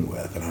open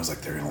with, and I was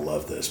like, they're gonna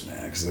love this,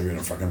 man, because they're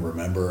gonna fucking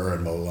remember her.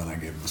 And Mola and I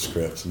gave them the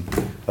scripts, and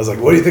I was like,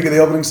 what do you think of the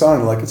opening song?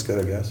 And they're like, it's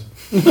good, I guess.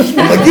 I'm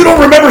like, you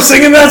don't remember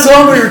singing that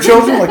song with your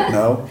children? I'm like,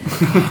 no.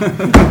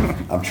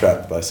 I'm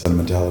trapped by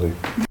sentimentality.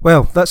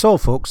 Well, that's all,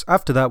 folks.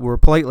 After that, we were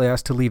politely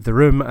asked to leave the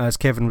room as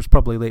Kevin was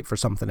probably late for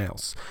something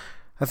else.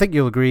 I think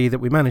you'll agree that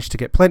we managed to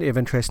get plenty of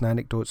interesting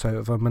anecdotes out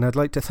of him, and I'd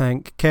like to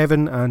thank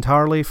Kevin and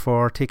Harley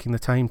for taking the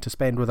time to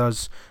spend with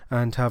us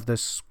and have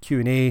this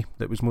Q&A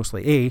that was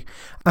mostly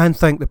and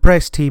thank the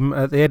press team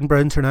at the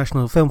Edinburgh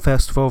International Film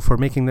Festival for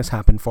making this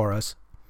happen for us.